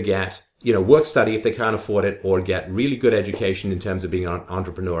either get, work study if they can't afford it, or get really good education in terms of being an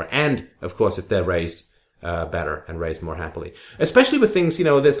entrepreneur. And, of course, if they're raised better and raised more happily. Especially with things,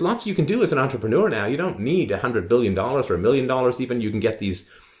 there's lots you can do as an entrepreneur now. You don't need $100 billion or $1 million even. You can get these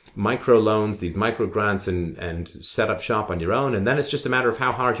micro loans, these micro grants, and set up shop on your own. And then it's just a matter of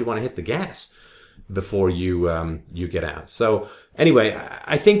how hard you want to hit the gas before you get out. So anyway,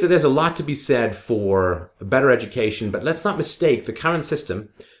 I think that there's a lot to be said for better education, but let's not mistake the current system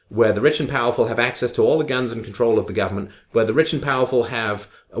where the rich and powerful have access to all the guns and control of the government, where the rich and powerful have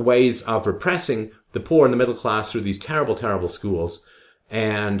ways of repressing the poor and the middle class through these terrible, terrible schools.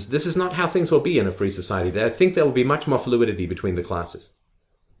 And this is not how things will be in a free society. I think there will be much more fluidity between the classes.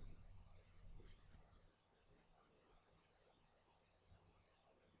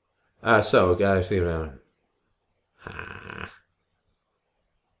 So, guys,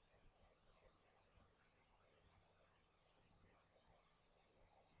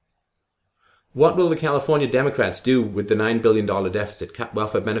 what will the California Democrats do with the $9 billion deficit? Cut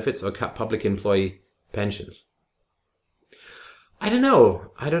welfare benefits or cut public employee pensions? I don't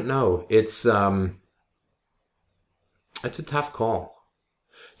know. It's a tough call.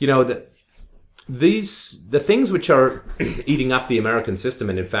 The things which are eating up the American system,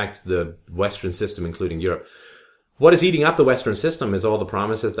 and in fact the Western system, including Europe, what is eating up the Western system is all the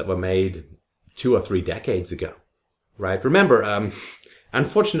promises that were made 2 or 3 decades ago, right? Remember,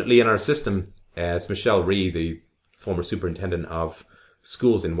 unfortunately in our system, as Michelle Rhee, the former superintendent of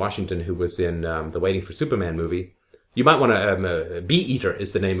schools in Washington, who was in the Waiting for Superman movie, you might want to, Bee Eater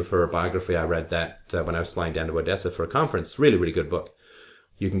is the name of her biography. I read that when I was flying down to Odessa for a conference. Really, really good book.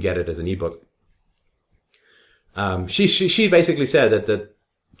 You can get it as an ebook. She basically said that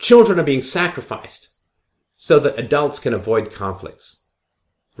children are being sacrificed so that adults can avoid conflicts,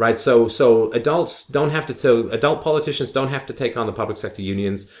 right? So adult politicians don't have to take on the public sector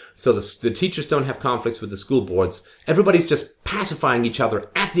unions. So the teachers don't have conflicts with the school boards. Everybody's just pacifying each other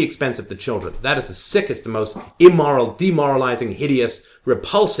at the expense of the children. That is the sickest, the most immoral, demoralizing, hideous,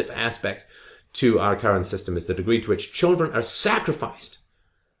 repulsive aspect to our current system, is the degree to which children are sacrificed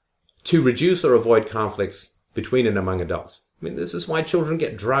to reduce or avoid conflicts between and among adults. This is why children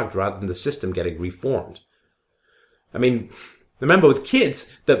get drugged rather than the system getting reformed. Remember, with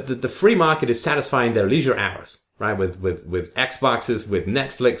kids, the free market is satisfying their leisure hours, right? With Xboxes, with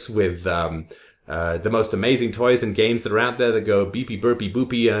Netflix, with the most amazing toys and games that are out there that go beepy, burpy,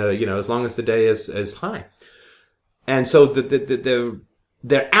 boopy, as long as the day is high. And so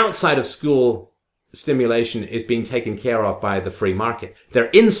their outside of school stimulation is being taken care of by the free market. Their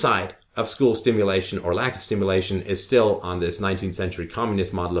inside of school stimulation or lack of stimulation is still on this 19th century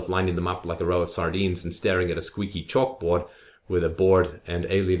communist model of lining them up like a row of sardines and staring at a squeaky chalkboard with a bored and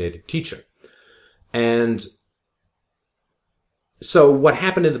alienated teacher. And so what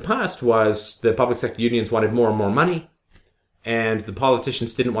happened in the past was the public sector unions wanted more and more money, and the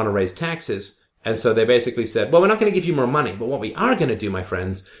politicians didn't want to raise taxes. And so they basically said, well, we're not going to give you more money, but what we are going to do, my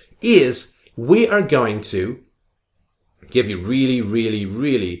friends, is we are going to give you really, really,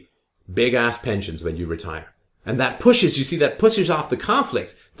 really big-ass pensions when you retire. And that pushes off the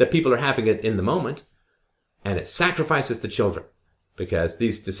conflict that people are having in the moment, and it sacrifices the children. Because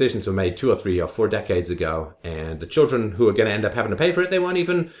these decisions were made 2 or 3 or 4 decades ago, and the children who are going to end up having to pay for it, they weren't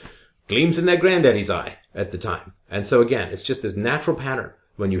even gleams in their granddaddy's eye at the time. And so again, it's just this natural pattern.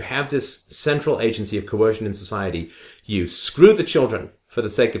 When you have this central agency of coercion in society, you screw the children for the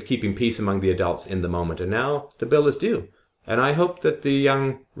sake of keeping peace among the adults in the moment. And now the bill is due. And I hope that the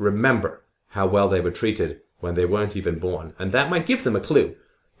young remember how well they were treated when they weren't even born. And that might give them a clue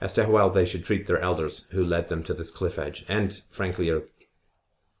as to how well they should treat their elders who led them to this cliff edge and, frankly, are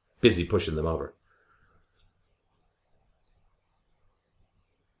busy pushing them over.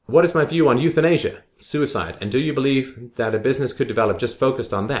 What is my view on euthanasia, suicide, and do you believe that a business could develop just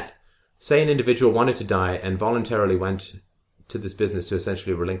focused on that? Say an individual wanted to die and voluntarily went to this business to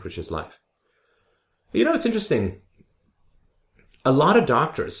essentially relinquish his life. You know, it's interesting. A lot of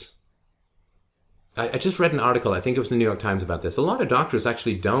doctors, I just read an article, I think it was in the New York Times about this. A lot of doctors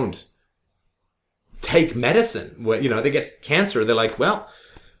actually don't take medicine. You know, they get cancer. They're like, well,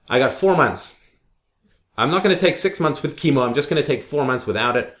 I got 4 months. I'm not going to take 6 months with chemo. I'm just going to take 4 months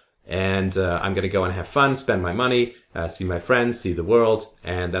without it. And I'm going to go and have fun, spend my money, see my friends, see the world,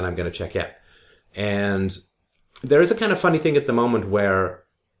 and then I'm going to check out. And there is a kind of funny thing at the moment where,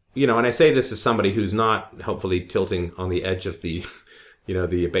 you know, and I say this as somebody who's not hopefully tilting on the edge of the, you know,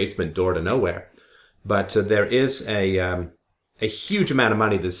 the basement door to nowhere. But there is a huge amount of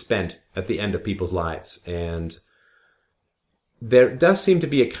money that's spent at the end of people's lives. And there does seem to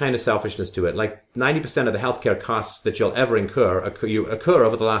be a kind of selfishness to it. Like 90% of the healthcare costs that you'll ever incur occur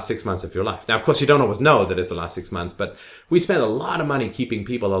over the last 6 months of your life. Now, of course, you don't always know that it's the last 6 months, but we spend a lot of money keeping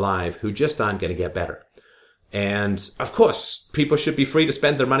people alive who just aren't going to get better. And of course, people should be free to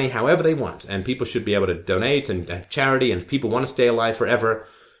spend their money however they want, and people should be able to donate and have charity, and if people want to stay alive forever.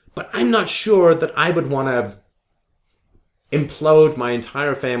 But I'm not sure that I would want to implode my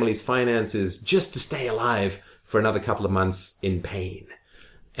entire family's finances just to stay alive for another couple of months in pain.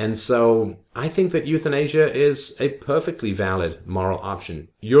 And so I think that euthanasia is a perfectly valid moral option.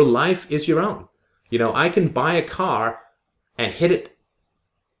 Your life is your own. You know, I can buy a car and hit it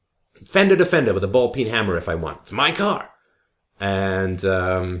fender to fender with a ball-peen hammer if I want. It's my car. And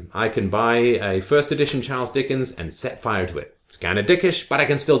I can buy a first edition Charles Dickens and set fire to it. It's kind of dickish, but I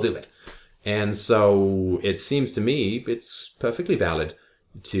can still do it. And so it seems to me it's perfectly valid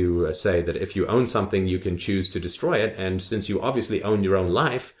to say that if you own something, you can choose to destroy it. And since you obviously own your own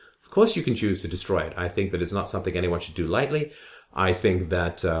life, of course you can choose to destroy it. I think that it's not something anyone should do lightly. I think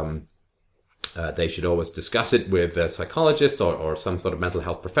that they should always discuss it with a psychologist or some sort of mental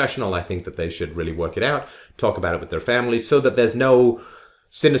health professional. I think that they should really work it out, talk about it with their families so that there's no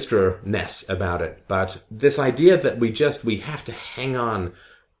sinisterness about it. But this idea that we have to hang on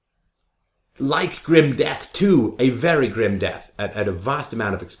like grim death to a very grim death at a vast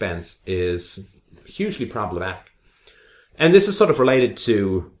amount of expense is hugely problematic. And this is sort of related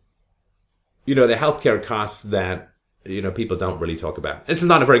to, you know, the healthcare costs that, you know, people don't really talk about. This is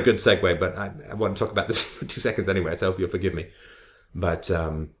not a very good segue, but I want to talk about this for 2 seconds anyway, so I hope you'll forgive me. But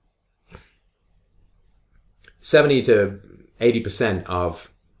 70 to 80%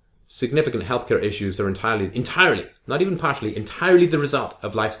 of significant healthcare issues are entirely, not even partially, entirely the result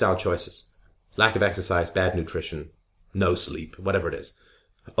of lifestyle choices. Lack of exercise, bad nutrition, no sleep, whatever it is.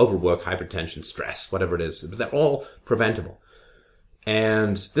 Overwork, hypertension, stress, whatever it is. They're all preventable.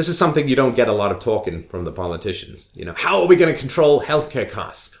 And this is something you don't get a lot of talking from the politicians. You know, how are we going to control healthcare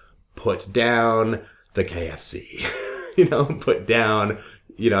costs? Put down the KFC. You know, put down,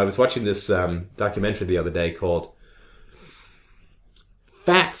 you know, I was watching this documentary the other day called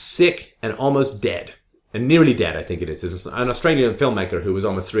Fat, Sick, and Almost Dead. And Nearly Dead, I think it is. It's an Australian filmmaker who was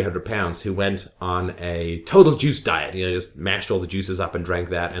almost 300 pounds who went on a total juice diet. You know, just mashed all the juices up and drank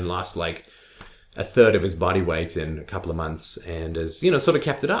that and lost like a third of his body weight in a couple of months and has, you know, sort of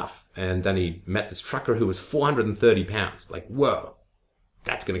kept it off. And then he met this trucker who was 430 pounds. Like, whoa,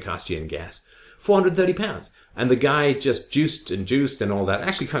 that's going to cost you in gas. 430 pounds. And the guy just juiced and all that.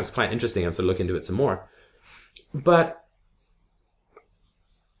 Actually, it's quite interesting. I have to look into it some more. But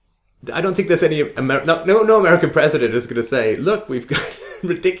I don't think there's any no American president is going to say, look, we've got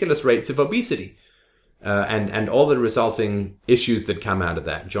ridiculous rates of obesity. And all the resulting issues that come out of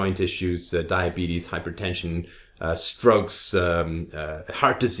that, joint issues, diabetes, hypertension, strokes,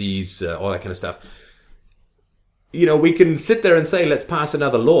 heart disease, all that kind of stuff. We can sit there and say, let's pass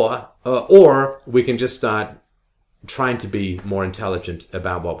another law, or we can just start trying to be more intelligent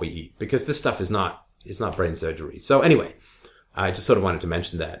about what we eat, because this stuff is not brain surgery. So anyway, I just sort of wanted to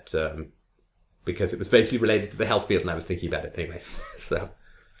mention that, because it was vaguely related to the health field and I was thinking about it anyway. So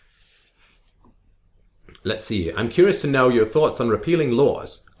let's see. I'm curious to know your thoughts on repealing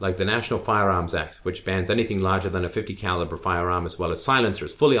laws like the National Firearms Act, which bans anything larger than a 50 caliber firearm, as well as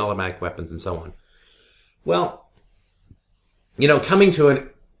silencers, fully automatic weapons, and so on. Well, coming to an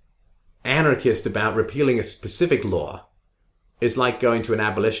anarchist about repealing a specific law is like going to an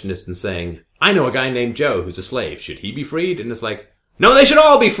abolitionist and saying, I know a guy named Joe who's a slave. Should he be freed? And it's like, no, they should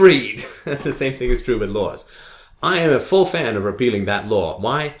all be freed. The same thing is true with laws. I am a full fan of repealing that law.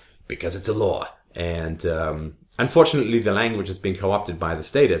 Why? Because it's a law. And unfortunately, the language has been co-opted by the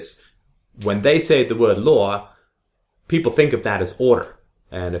statists. When they say the word law, people think of that as order.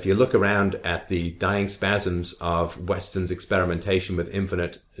 And if you look around at the dying spasms of Weston's experimentation with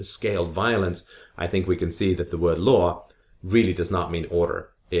infinite scaled violence, I think we can see that the word law really does not mean order.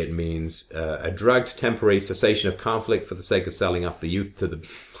 It means a drugged temporary cessation of conflict for the sake of selling off the youth to the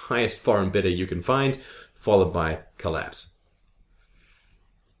highest foreign bidder you can find, followed by collapse.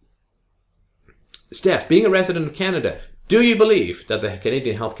 Steph, being a resident of Canada, do you believe that the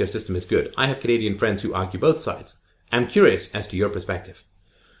Canadian healthcare system is good? I have Canadian friends who argue both sides. I'm curious as to your perspective.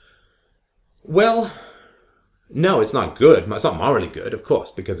 Well, no, it's not good. It's not morally good, of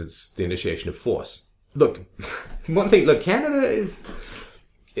course, because it's the initiation of force. Look, one thing, Canada's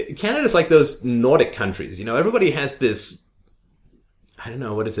like those Nordic countries. Everybody has this, I don't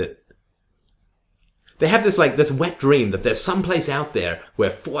know, what is it? They have this wet dream that there's some place out there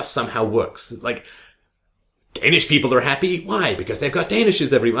where force somehow works. Like, Danish people are happy. Why? Because they've got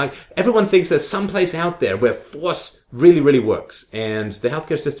Danishes everywhere. Everyone thinks there's some place out there where force really, really works. And the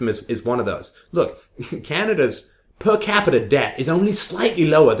healthcare system is one of those. Look, Canada's per capita debt is only slightly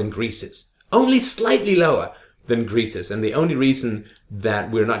lower than Greece's. Only slightly lower than Greece's. And the only reason that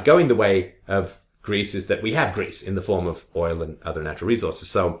we're not going the way of Greece is that we have Greece in the form of oil and other natural resources.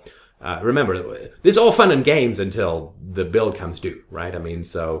 So remember, this is all fun and games until the bill comes due, right?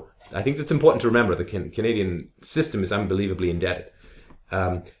 So I think that's important to remember. The Canadian system is unbelievably indebted.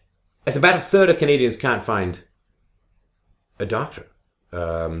 If about a third of Canadians can't find a doctor,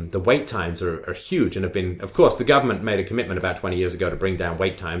 the wait times are huge and have been, of course, the government made a commitment about 20 years ago to bring down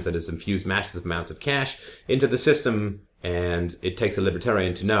wait times and has infused massive amounts of cash into the system. And it takes a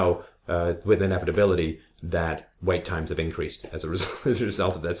libertarian to know, with inevitability, that wait times have increased as a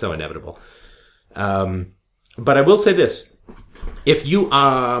result of that. So inevitable. But I will say this. If you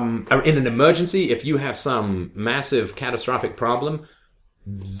are in an emergency, if you have some massive catastrophic problem,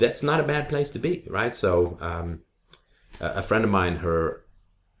 that's not a bad place to be, right? So a friend of mine, her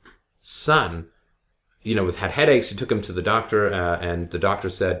son, had headaches. She took him to the doctor, and the doctor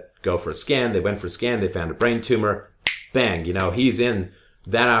said, go for a scan. They went for a scan. They found a brain tumor. Bang, he's in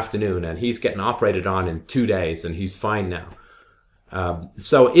that afternoon, and he's getting operated on in 2 days, and he's fine now.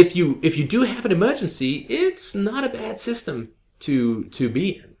 So if you do have an emergency, it's not a bad system to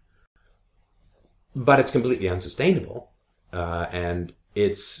be in, but it's completely unsustainable. And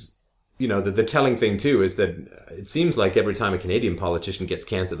it's, the telling thing too is that it seems like every time a Canadian politician gets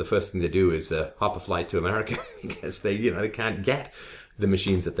cancer, the first thing they do is hop a flight to America because they can't get the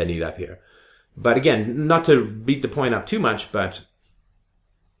machines that they need up here. But again, not to beat the point up too much, but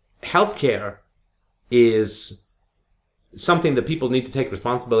healthcare is something that people need to take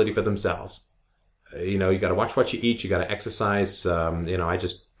responsibility for themselves. You got to watch what you eat. You got to exercise. I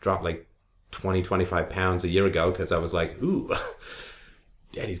just dropped like 20, 25 pounds a year ago because I was like, ooh,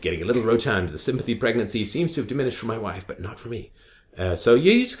 Daddy's getting a little rotund. The sympathy pregnancy seems to have diminished for my wife, but not for me. So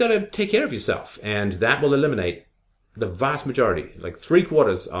you just got to take care of yourself, and that will eliminate the vast majority, like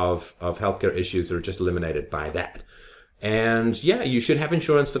 3/4 of healthcare issues are just eliminated by that. And yeah, you should have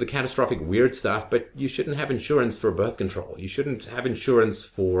insurance for the catastrophic weird stuff, but you shouldn't have insurance for birth control. You shouldn't have insurance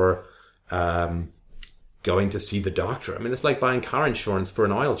for going to see the doctor. It's like buying car insurance for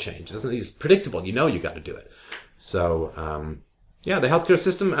an oil change. It's predictable. You got to do it. So, yeah, the healthcare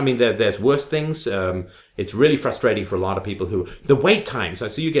system, there's worse things. It's really frustrating for a lot of people the wait times.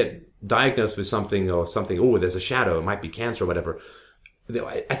 So you get diagnosed with something, oh, there's a shadow, it might be cancer or whatever.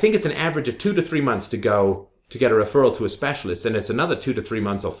 I think it's an average of 2 to 3 months to go to get a referral to a specialist, and it's another 2 to 3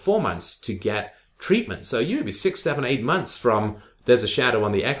 months or 4 months to get treatment. So you'd be 6, 7, 8 months from there's a shadow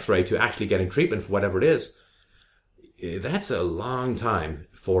on the x-ray to actually getting treatment for whatever it is. that's a long time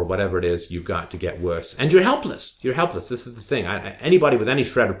for whatever it is you've got to get worse. And you're helpless. You're helpless. This is the thing. Anybody with any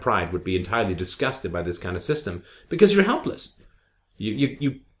shred of pride would be entirely disgusted by this kind of system because you're helpless.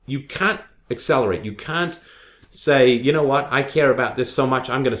 You can't accelerate. You can't say, you know what, I care about this so much,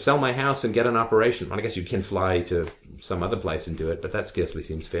 I'm going to sell my house and get an operation. Well, I guess you can fly to some other place and do it, but that scarcely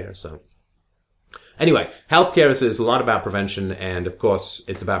seems fair. So anyway, healthcare is a lot about prevention, and of course,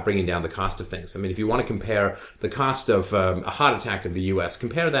 it's about bringing down the cost of things. I mean, if you want to compare the cost of a heart attack in the US,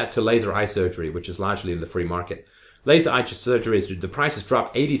 compare that to laser eye surgery, which is largely in the free market. Laser eye surgery, the price has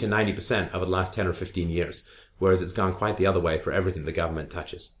dropped 80 to 90% over the last 10 or 15 years, whereas it's gone quite the other way for everything the government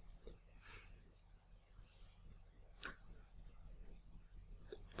touches.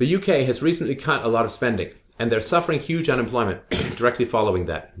 The UK has recently cut a lot of spending, and they're suffering huge unemployment directly following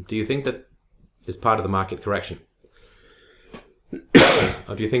that. Do you think that is part of the market correction?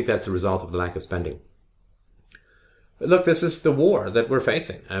 Or do you think that's a result of the lack of spending? Look, this is the war that we're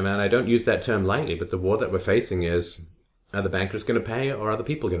facing. I mean, I don't use that term lightly, but the war that we're facing is, are the bankers going to pay or are the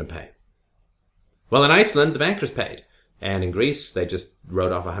people going to pay? Well, in Iceland, the bankers paid. And in Greece, they just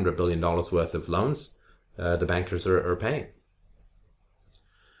wrote off $100 billion worth of loans. The bankers are paying.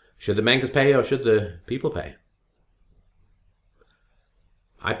 Should the bankers pay or should the people pay?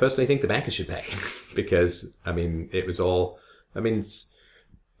 I personally think the bankers should pay because, I mean, it was all, I mean,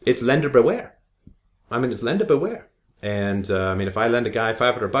 it's lender beware. I mean, it's lender beware. And, I mean, if I lend a guy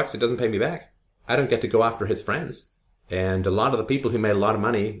 $500, it doesn't pay me back. I don't get to go after his friends. And a lot of the people who made a lot of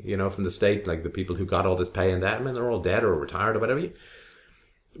money, you know, from the state, like the people who got all this pay and that, I mean, they're all dead or retired or whatever.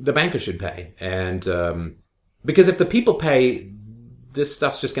 The bankers should pay. And, because if the people pay, this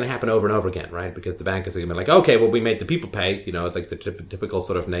stuff's just going to happen over and over again, right? Because the bankers are going to be like, okay, well, we made the people pay. You know, it's like the typical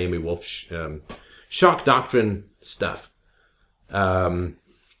sort of Naomi Wolf shock doctrine stuff. Oh,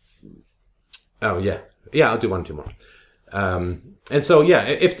 yeah. Yeah, I'll do 1 or 2 more. And so, yeah,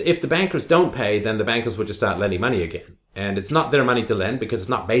 if the bankers don't pay, then the bankers will just start lending money again. And it's not their money to lend because it's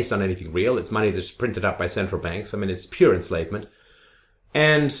not based on anything real. It's money that's printed up by central banks. I mean, it's pure enslavement.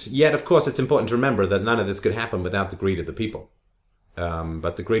 And yet, of course, it's important to remember that none of this could happen without the greed of the people.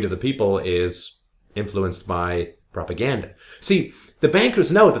 But the greed of the people is influenced by propaganda. See, the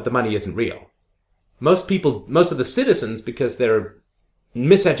bankers know that the money isn't real. Most of the citizens, because they're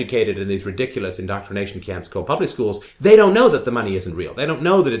miseducated in these ridiculous indoctrination camps called public schools, they don't know that the money isn't real. They don't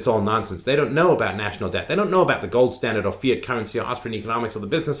know that it's all nonsense. They don't know about national debt. They don't know about the gold standard or fiat currency or Austrian economics or the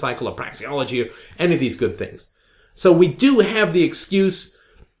business cycle or praxeology or any of these good things. So we do have the excuse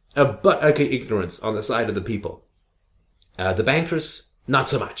of but ugly ignorance on the side of the people. The bankers, not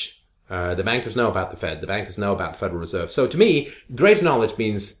so much. The bankers know about the Fed. The bankers know about the Federal Reserve. So to me, great knowledge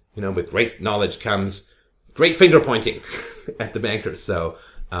means, you know, with great knowledge comes great finger pointing at the bankers. So,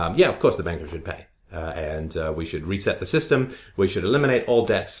 yeah, of course the bankers should pay. And we should reset the system. We should eliminate all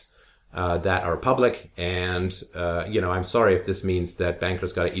debts that are public. And, you know, I'm sorry if this means that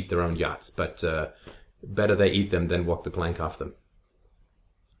bankers got to eat their own yachts, but better they eat them than walk the plank off them.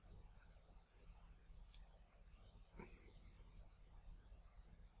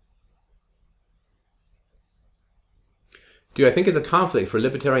 Do I think it's a conflict for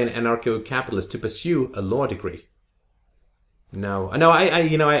libertarian anarcho-capitalists to pursue a law degree? No.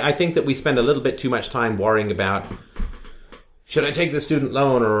 I think that we spend a little bit too much time worrying about, should I take the student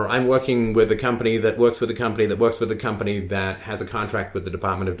loan, or I'm working with a company that works with a company that works with a company that has a contract with the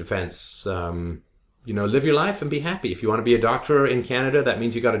Department of Defense. You know, live your life and be happy. If you want to be a doctor in Canada, that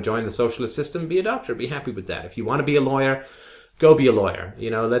means you got to join the socialist system. Be a doctor. Be happy with that. If you want to be a lawyer, go be a lawyer.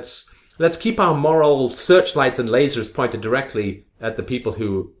 You know, Let's keep our moral searchlights and lasers pointed directly at the people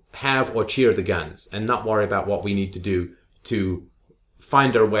who have or cheer the guns and not worry about what we need to do to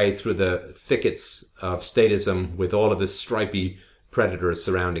find our way through the thickets of statism with all of the stripy predators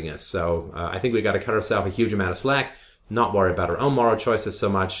surrounding us. So I think we've got to cut ourselves a huge amount of slack, not worry about our own moral choices so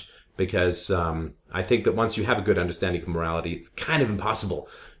much, because I think that once you have a good understanding of morality, it's kind of impossible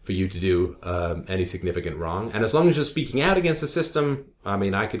for you to do any significant wrong. And as long as you're speaking out against the system, I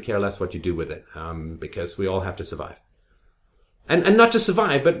mean, I could care less what you do with it, because we all have to survive. And not just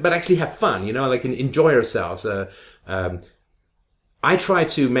survive, but actually have fun, you know, like enjoy ourselves. I try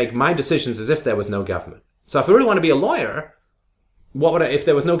to make my decisions as if there was no government. So if I really want to be a lawyer, if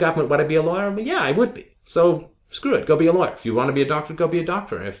there was no government, would I be a lawyer? I mean, yeah, I would be. So screw it, go be a lawyer. If you want to be a doctor, go be a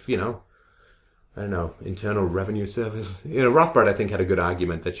doctor. If, you know, I don't know, Internal Revenue Service. You know, Rothbard, I think, had a good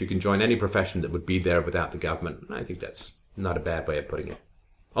argument that you can join any profession that would be there without the government. I think that's not a bad way of putting it.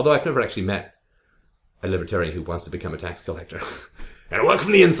 Although I've never actually met a libertarian who wants to become a tax collector. And I work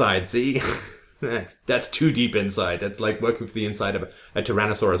from the inside, see? That's too deep inside. That's like working for the inside of a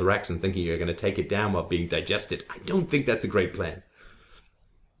Tyrannosaurus Rex and thinking you're going to take it down while being digested. I don't think that's a great plan.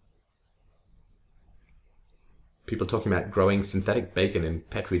 People talking about growing synthetic bacon in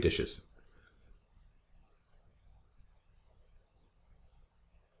Petri dishes.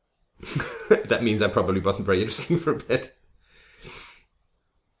 That means I probably wasn't very interesting for a bit.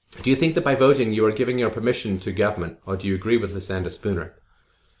 Do you think that by voting you are giving your permission to government, or do you agree with Lysander Spooner?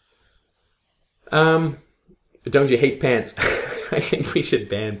 Don't you hate pants? I think we should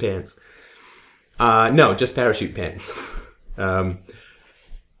ban pants. No, just parachute pants. No,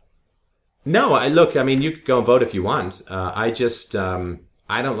 I mean, you could go and vote if you want. I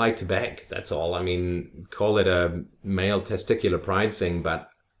don't like to beg. That's all. I mean, call it a male testicular pride thing, but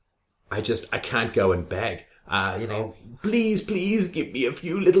I can't go and beg. Please give me a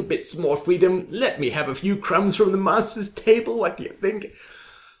few little bits more freedom. Let me have a few crumbs from the master's table. What do you think?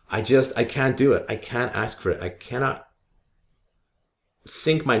 I can't do it. I can't ask for it. I cannot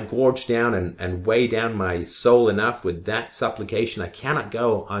sink my gorge down and weigh down my soul enough with that supplication. I cannot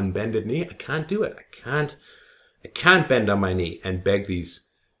go on bended knee. I can't do it. I can't bend on my knee and beg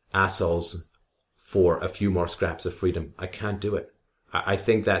these assholes for a few more scraps of freedom. I can't do it. I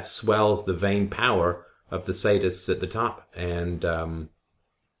think that swells the vain power of the sadists at the top, and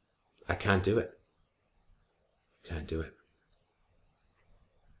I can't do it. Can't do it.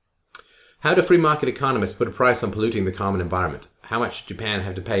 How do free market economists put a price on polluting the common environment? How much should Japan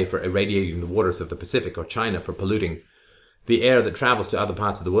have to pay for irradiating the waters of the Pacific, or China for polluting the air that travels to other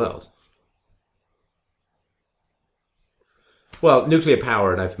parts of the world? Well, nuclear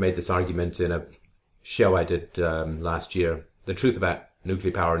power, and I've made this argument in a show I did last year, The Truth About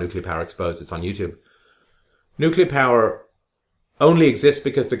Nuclear Power Exposed. It's on YouTube. Nuclear power only exists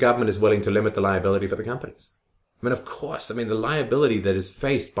because the government is willing to limit the liability for the companies. I mean, of course, the liability that is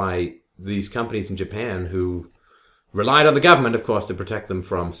faced by these companies in Japan who relied on the government, of course, to protect them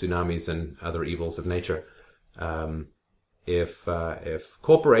from tsunamis and other evils of nature. If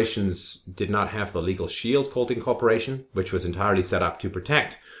corporations did not have the legal shield called incorporation, which was entirely set up to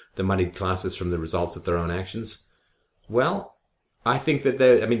protect the moneyed classes from the results of their own actions, well, I think that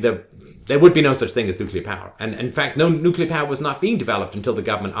there would be no such thing as nuclear power. And in fact, no nuclear power was not being developed until the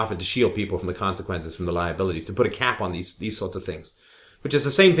government offered to shield people from the consequences, from the liabilities, to put a cap on these sorts of things. Which is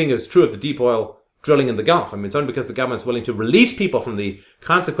the same thing as true of the deep oil drilling in the Gulf. It's only because the government's willing to release people from the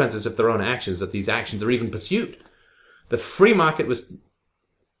consequences of their own actions that these actions are even pursued. The free market was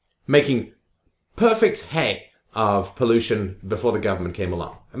making perfect hay of pollution before the government came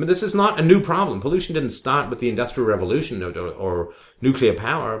along. This is not a new problem. Pollution didn't start with the Industrial Revolution or nuclear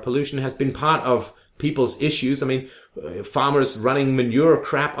power. Pollution has been part of people's issues. Farmers running manure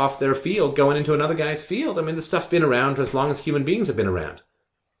crap off their field, going into another guy's field. This stuff's been around as long as human beings have been around.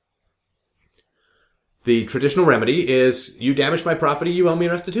 The traditional remedy is, you damaged my property, you owe me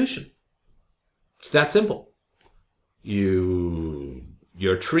restitution. It's that simple.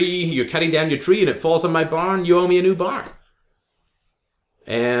 You're cutting down your tree and it falls on my barn, you owe me a new barn.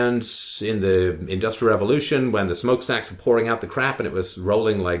 And in the Industrial Revolution, when the smokestacks were pouring out the crap and it was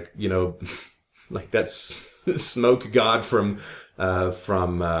rolling like that smoke god from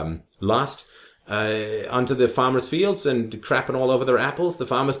Lost, onto the farmers' fields and crapping all over their apples, the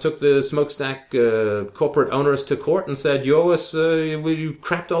farmers took the smokestack corporate owners to court and said, you owe us, you've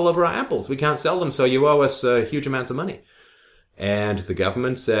crapped all over our apples. We can't sell them, so you owe us huge amounts of money. And the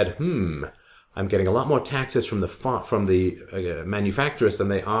government said, I'm getting a lot more taxes from the manufacturers than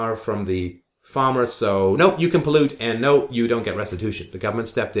they are from the farmers, so no, you can pollute, and no, you don't get restitution. The government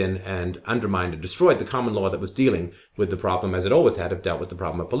stepped in and undermined and destroyed the common law that was dealing with the problem, as it always had, of dealt with the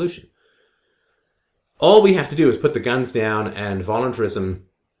problem of pollution. All we have to do is put the guns down, and voluntarism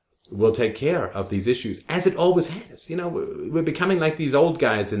will take care of these issues, as it always has. We're becoming like these old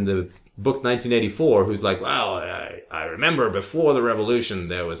guys in the book 1984, who's like, well, I remember before the revolution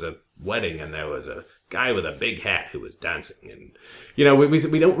there was a wedding and there was a guy with a big hat who was dancing. And,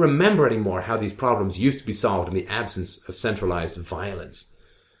 we don't remember anymore how these problems used to be solved in the absence of centralized violence.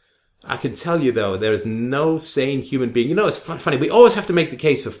 I can tell you, though, there is no sane human being. It's funny, we always have to make the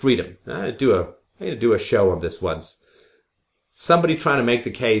case for freedom. I had to do a show on this once. Somebody trying to make the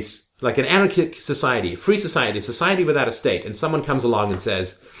case, like an anarchic society, free society, a society without a state, and someone comes along and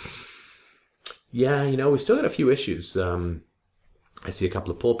says, yeah, we've still got a few issues. I see a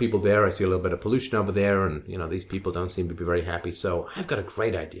couple of poor people there. I see a little bit of pollution over there. And, these people don't seem to be very happy. So I've got a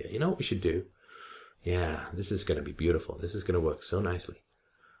great idea. You know what we should do? Yeah, this is going to be beautiful. This is going to work so nicely.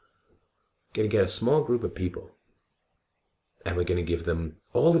 Going to get a small group of people. And we're going to give them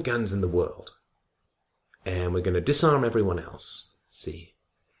all the guns in the world. And we're going to disarm everyone else. See?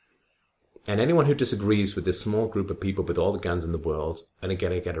 And anyone who disagrees with this small group of people with all the guns in the world and are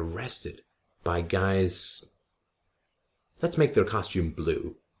going to get arrested by guys, let's make their costume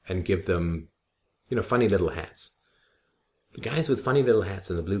blue and give them, funny little hats. The guys with funny little hats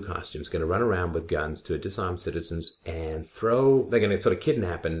and the blue costumes are going to run around with guns to disarm citizens and they're going to sort of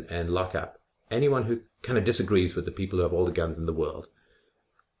kidnap and lock up anyone who kind of disagrees with the people who have all the guns in the world.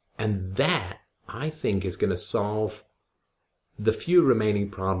 And that, I think, is going to solve the few remaining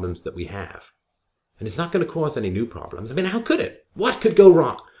problems that we have. And it's not going to cause any new problems. I mean, how could it? What could go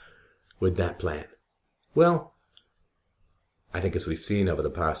wrong with that plan? Well, I think as we've seen over the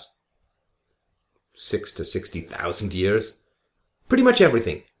past 6 to 60,000 years, pretty much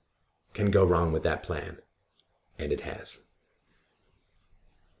everything can go wrong with that plan. And it has.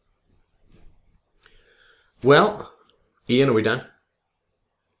 Well, Ian, are we done?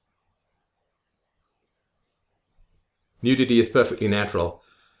 Nudity is perfectly natural.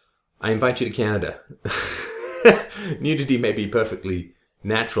 I invite you to Canada. Nudity may be perfectly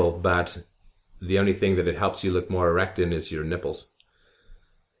natural, but the only thing that it helps you look more erect in is your nipples.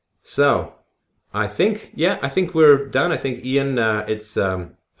 So, I think we're done. I think, Ian, it's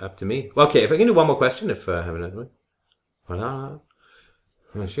up to me. Well, okay, if I can do one more question, if I have another one. Voila.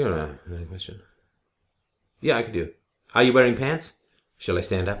 Another question. Yeah, I can do it. Are you wearing pants? Shall I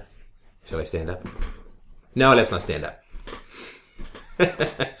stand up? No, let's not stand up.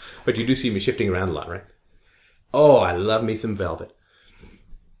 But you do see me shifting around a lot, right? Oh, I love me some velvet.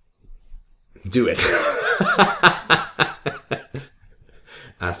 Do it.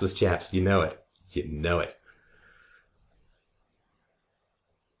 Assless chaps, you know it.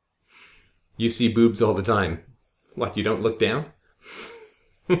 You see boobs all the time. What, you don't look down?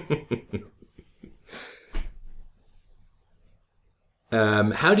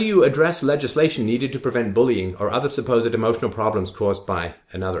 How do you address legislation needed to prevent bullying or other supposed emotional problems caused by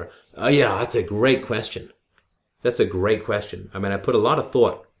another? Yeah, that's a great question. I mean, I put a lot of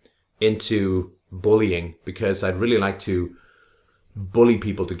thought into bullying because I'd really like to bully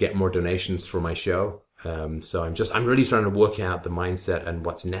people to get more donations for my show. So I'm really trying to work out the mindset and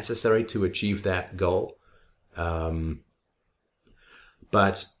what's necessary to achieve that goal.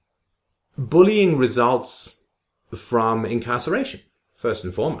 But bullying results from incarceration. First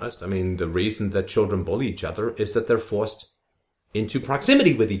and foremost, I mean, the reason that children bully each other is that they're forced into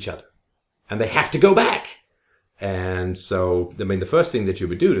proximity with each other. And they have to go back. And so, I mean, the first thing that you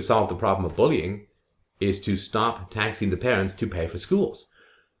would do to solve the problem of bullying is to stop taxing the parents to pay for schools.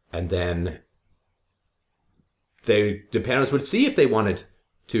 And then the parents would see if they wanted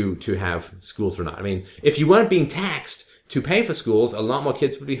to have schools or not. I mean, if you weren't being taxed to pay for schools, a lot more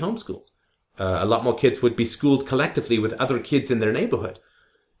kids would be homeschooled. A lot more kids would be schooled collectively with other kids in their neighborhood.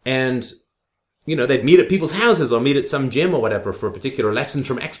 And, they'd meet at people's houses or meet at some gym or whatever for particular lessons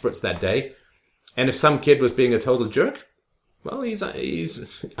from experts that day. And if some kid was being a total jerk, well, he's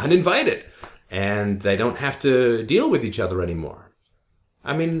uninvited. And they don't have to deal with each other anymore.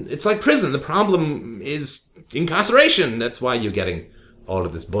 I mean, it's like prison. The problem is incarceration. That's why you're getting all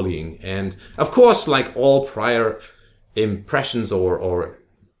of this bullying. And, of course, like all prior impressions or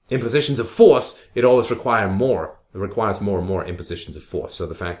impositions of force, it always requires more. It requires more and more impositions of force. So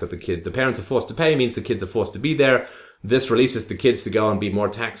the fact that the parents are forced to pay means the kids are forced to be there. This releases the kids to go and be more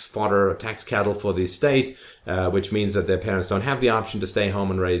tax fodder, tax cattle for the state, which means that their parents don't have the option to stay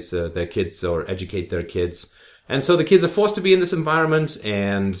home and raise their kids or educate their kids. And so the kids are forced to be in this environment,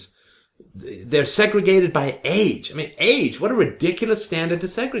 and they're segregated by age. I mean, age, what a ridiculous standard to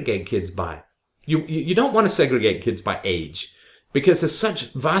segregate kids by. You don't want to segregate kids by age, because there's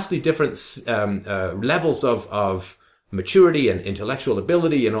such vastly different levels of maturity and intellectual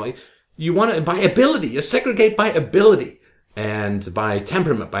ability and all. You want to, by ability, you segregate by ability and by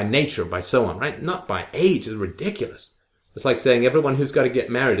temperament, by nature, by so on, right? Not by age. It's ridiculous. It's like saying everyone who's got to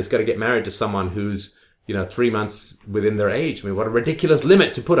get married has got to get married to someone who's, 3 months within their age. I mean, what a ridiculous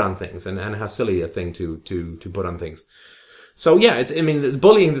limit to put on things, and how silly a thing to put on things. So yeah, the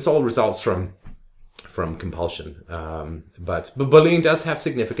bullying, this all results from compulsion. But bullying does have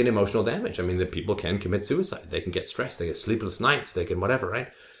significant emotional damage. I mean, the people can commit suicide. They can get stressed. They get sleepless nights. They can whatever, right?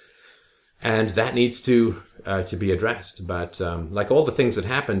 And that needs to be addressed. But, like all the things that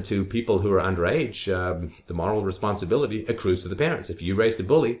happen to people who are underage, the moral responsibility accrues to the parents. If you raised a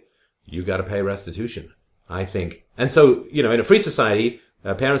bully, you got to pay restitution, I think. And so, in a free society,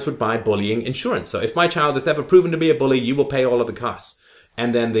 parents would buy bullying insurance. So if my child is ever proven to be a bully, you will pay all of the costs.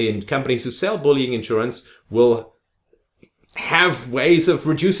 And then the companies who sell bullying insurance will have ways of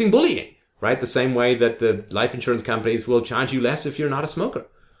reducing bullying, right? The same way that the life insurance companies will charge you less if you're not a smoker.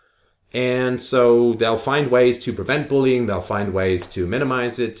 And so they'll find ways to prevent bullying. They'll find ways to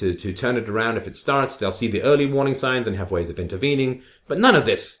minimize it, to turn it around if it starts. They'll see the early warning signs and have ways of intervening. But none of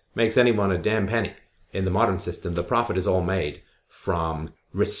this makes anyone a damn penny. In the modern system, the profit is all made from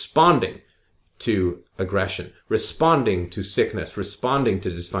responding to aggression, responding to sickness, responding to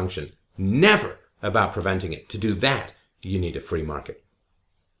dysfunction. Never about preventing it. To do that, you need a free market.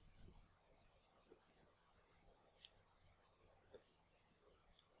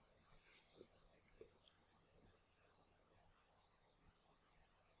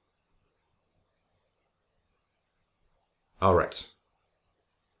 All right.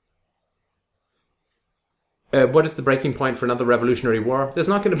 What is the breaking point for another revolutionary war? There's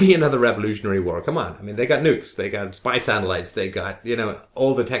not going to be another revolutionary war. Come on. I mean, they got nukes. They got spy satellites. They got,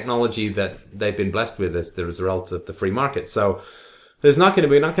 all the technology that they've been blessed with as the result of the free market. So we're not going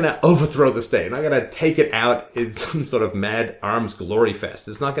to overthrow the state. We're not going to take it out in some sort of mad arms glory fest.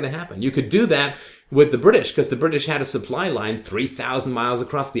 It's not going to happen. You could do that with the British because the British had a supply line 3,000 miles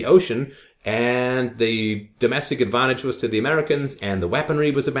across the ocean. And the domestic advantage was to the Americans, and the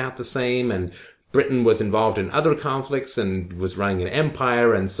weaponry was about the same, and Britain was involved in other conflicts and was running an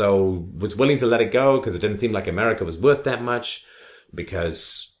empire, and so was willing to let it go because it didn't seem like America was worth that much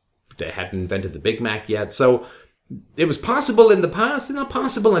because they hadn't invented the Big Mac yet. So it was possible in the past. It's not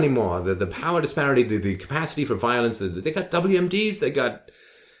possible anymore. The power disparity, the capacity for violence, they got WMDs, they got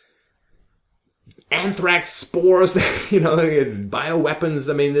anthrax spores, bioweapons.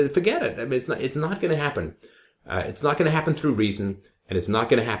 I mean, forget it. I mean, it's not going to happen. It's not going to happen through reason, and it's not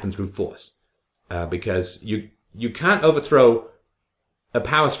going to happen through force. Because you can't overthrow a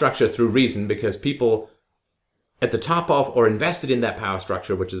power structure through reason because people at the top of or invested in that power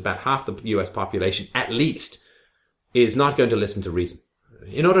structure, which is about half the US population at least, is not going to listen to reason.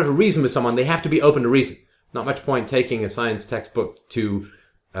 In order to reason with someone, they have to be open to reason. Not much point taking a science textbook to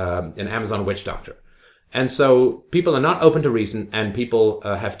an Amazon witch doctor. And so people are not open to reason, and people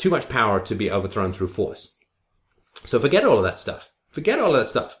have too much power to be overthrown through force. So forget all of that stuff. Forget all of that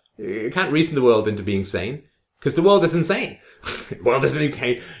stuff. You can't reason the world into being sane, because the world is insane. The world is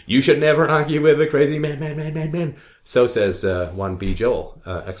insane. You should never argue with a crazy man. So says one B. Joel,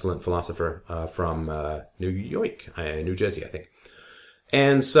 excellent philosopher from New Jersey, I think.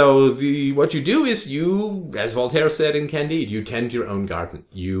 And so what you do is you, as Voltaire said in Candide, you tend your own garden.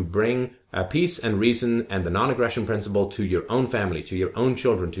 You bring peace and reason and the non-aggression principle to your own family, to your own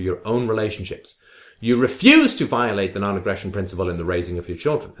children, to your own relationships. You refuse to violate the non-aggression principle in the raising of your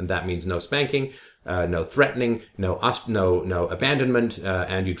children. And that means no spanking, no threatening, no abandonment,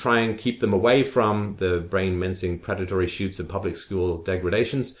 and you try and keep them away from the brain-mincing predatory shoots of public school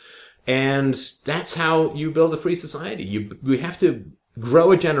degradations. And that's how you build a free society. We have to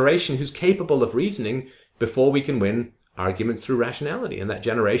grow a generation who's capable of reasoning before we can win arguments through rationality. And that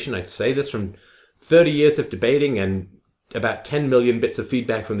generation, I'd say this from 30 years of debating and about 10 million bits of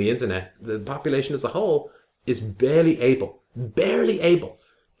feedback from the internet, the population as a whole is barely able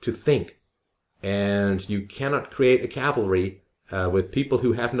to think. And you cannot create a cavalry with people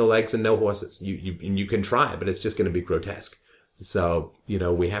who have no legs and no horses. You can try, but it's just going to be grotesque. So,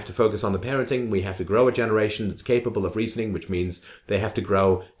 we have to focus on the parenting. We have to grow a generation that's capable of reasoning, which means they have to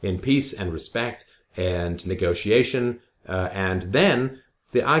grow in peace and respect and negotiation. And then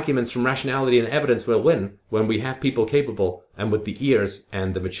the arguments from rationality and evidence will win when we have people capable and with the ears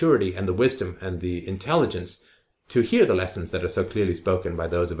and the maturity and the wisdom and the intelligence to hear the lessons that are so clearly spoken by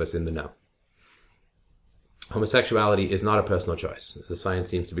those of us in the know. Homosexuality is not a personal choice. The science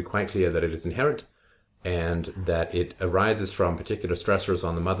seems to be quite clear that it is inherent and that it arises from particular stressors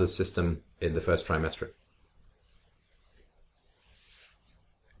on the mother's system in the first trimester.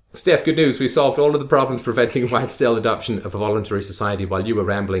 Steph, good news. We solved all of the problems preventing wide-scale adoption of a voluntary society while you were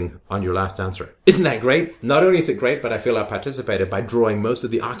rambling on your last answer. Isn't that great? Not only is it great, but I feel I participated by drawing most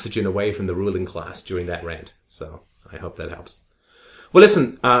of the oxygen away from the ruling class during that rant. So I hope that helps. Well,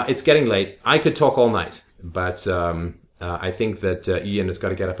 listen, it's getting late. I could talk all night, but I think that Ian has got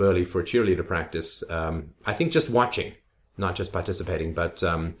to get up early for cheerleader practice. I think just watching, not just participating. But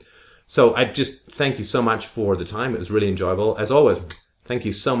so I just thank you so much for the time. It was really enjoyable. As always, thank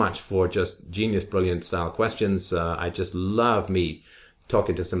you so much for just genius, brilliant style questions. I just love me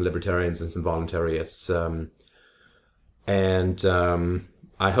talking to some libertarians and some voluntarists. And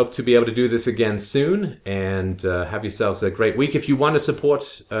I hope to be able to do this again soon, and have yourselves a great week. If you want to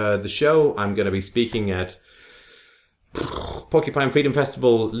support the show, I'm going to be speaking at Porcupine Freedom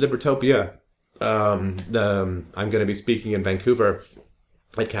Festival, Libertopia. I'm going to be speaking in Vancouver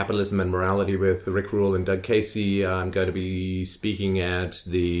at Capitalism and Morality with Rick Rule and Doug Casey. I'm going to be speaking at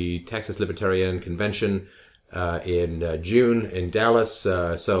the Texas Libertarian Convention in June in Dallas.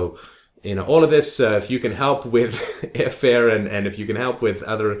 So all of this, if you can help with airfare and if you can help with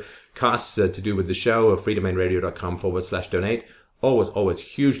other costs to do with the show, freedomainradio.com/donate. Always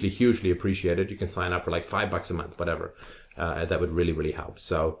hugely appreciated. You can sign up for like $5 a month, whatever. That would really help.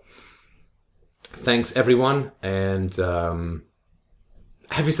 So thanks everyone, and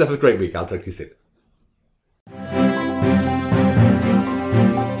have yourself a great week. I'll talk to you soon.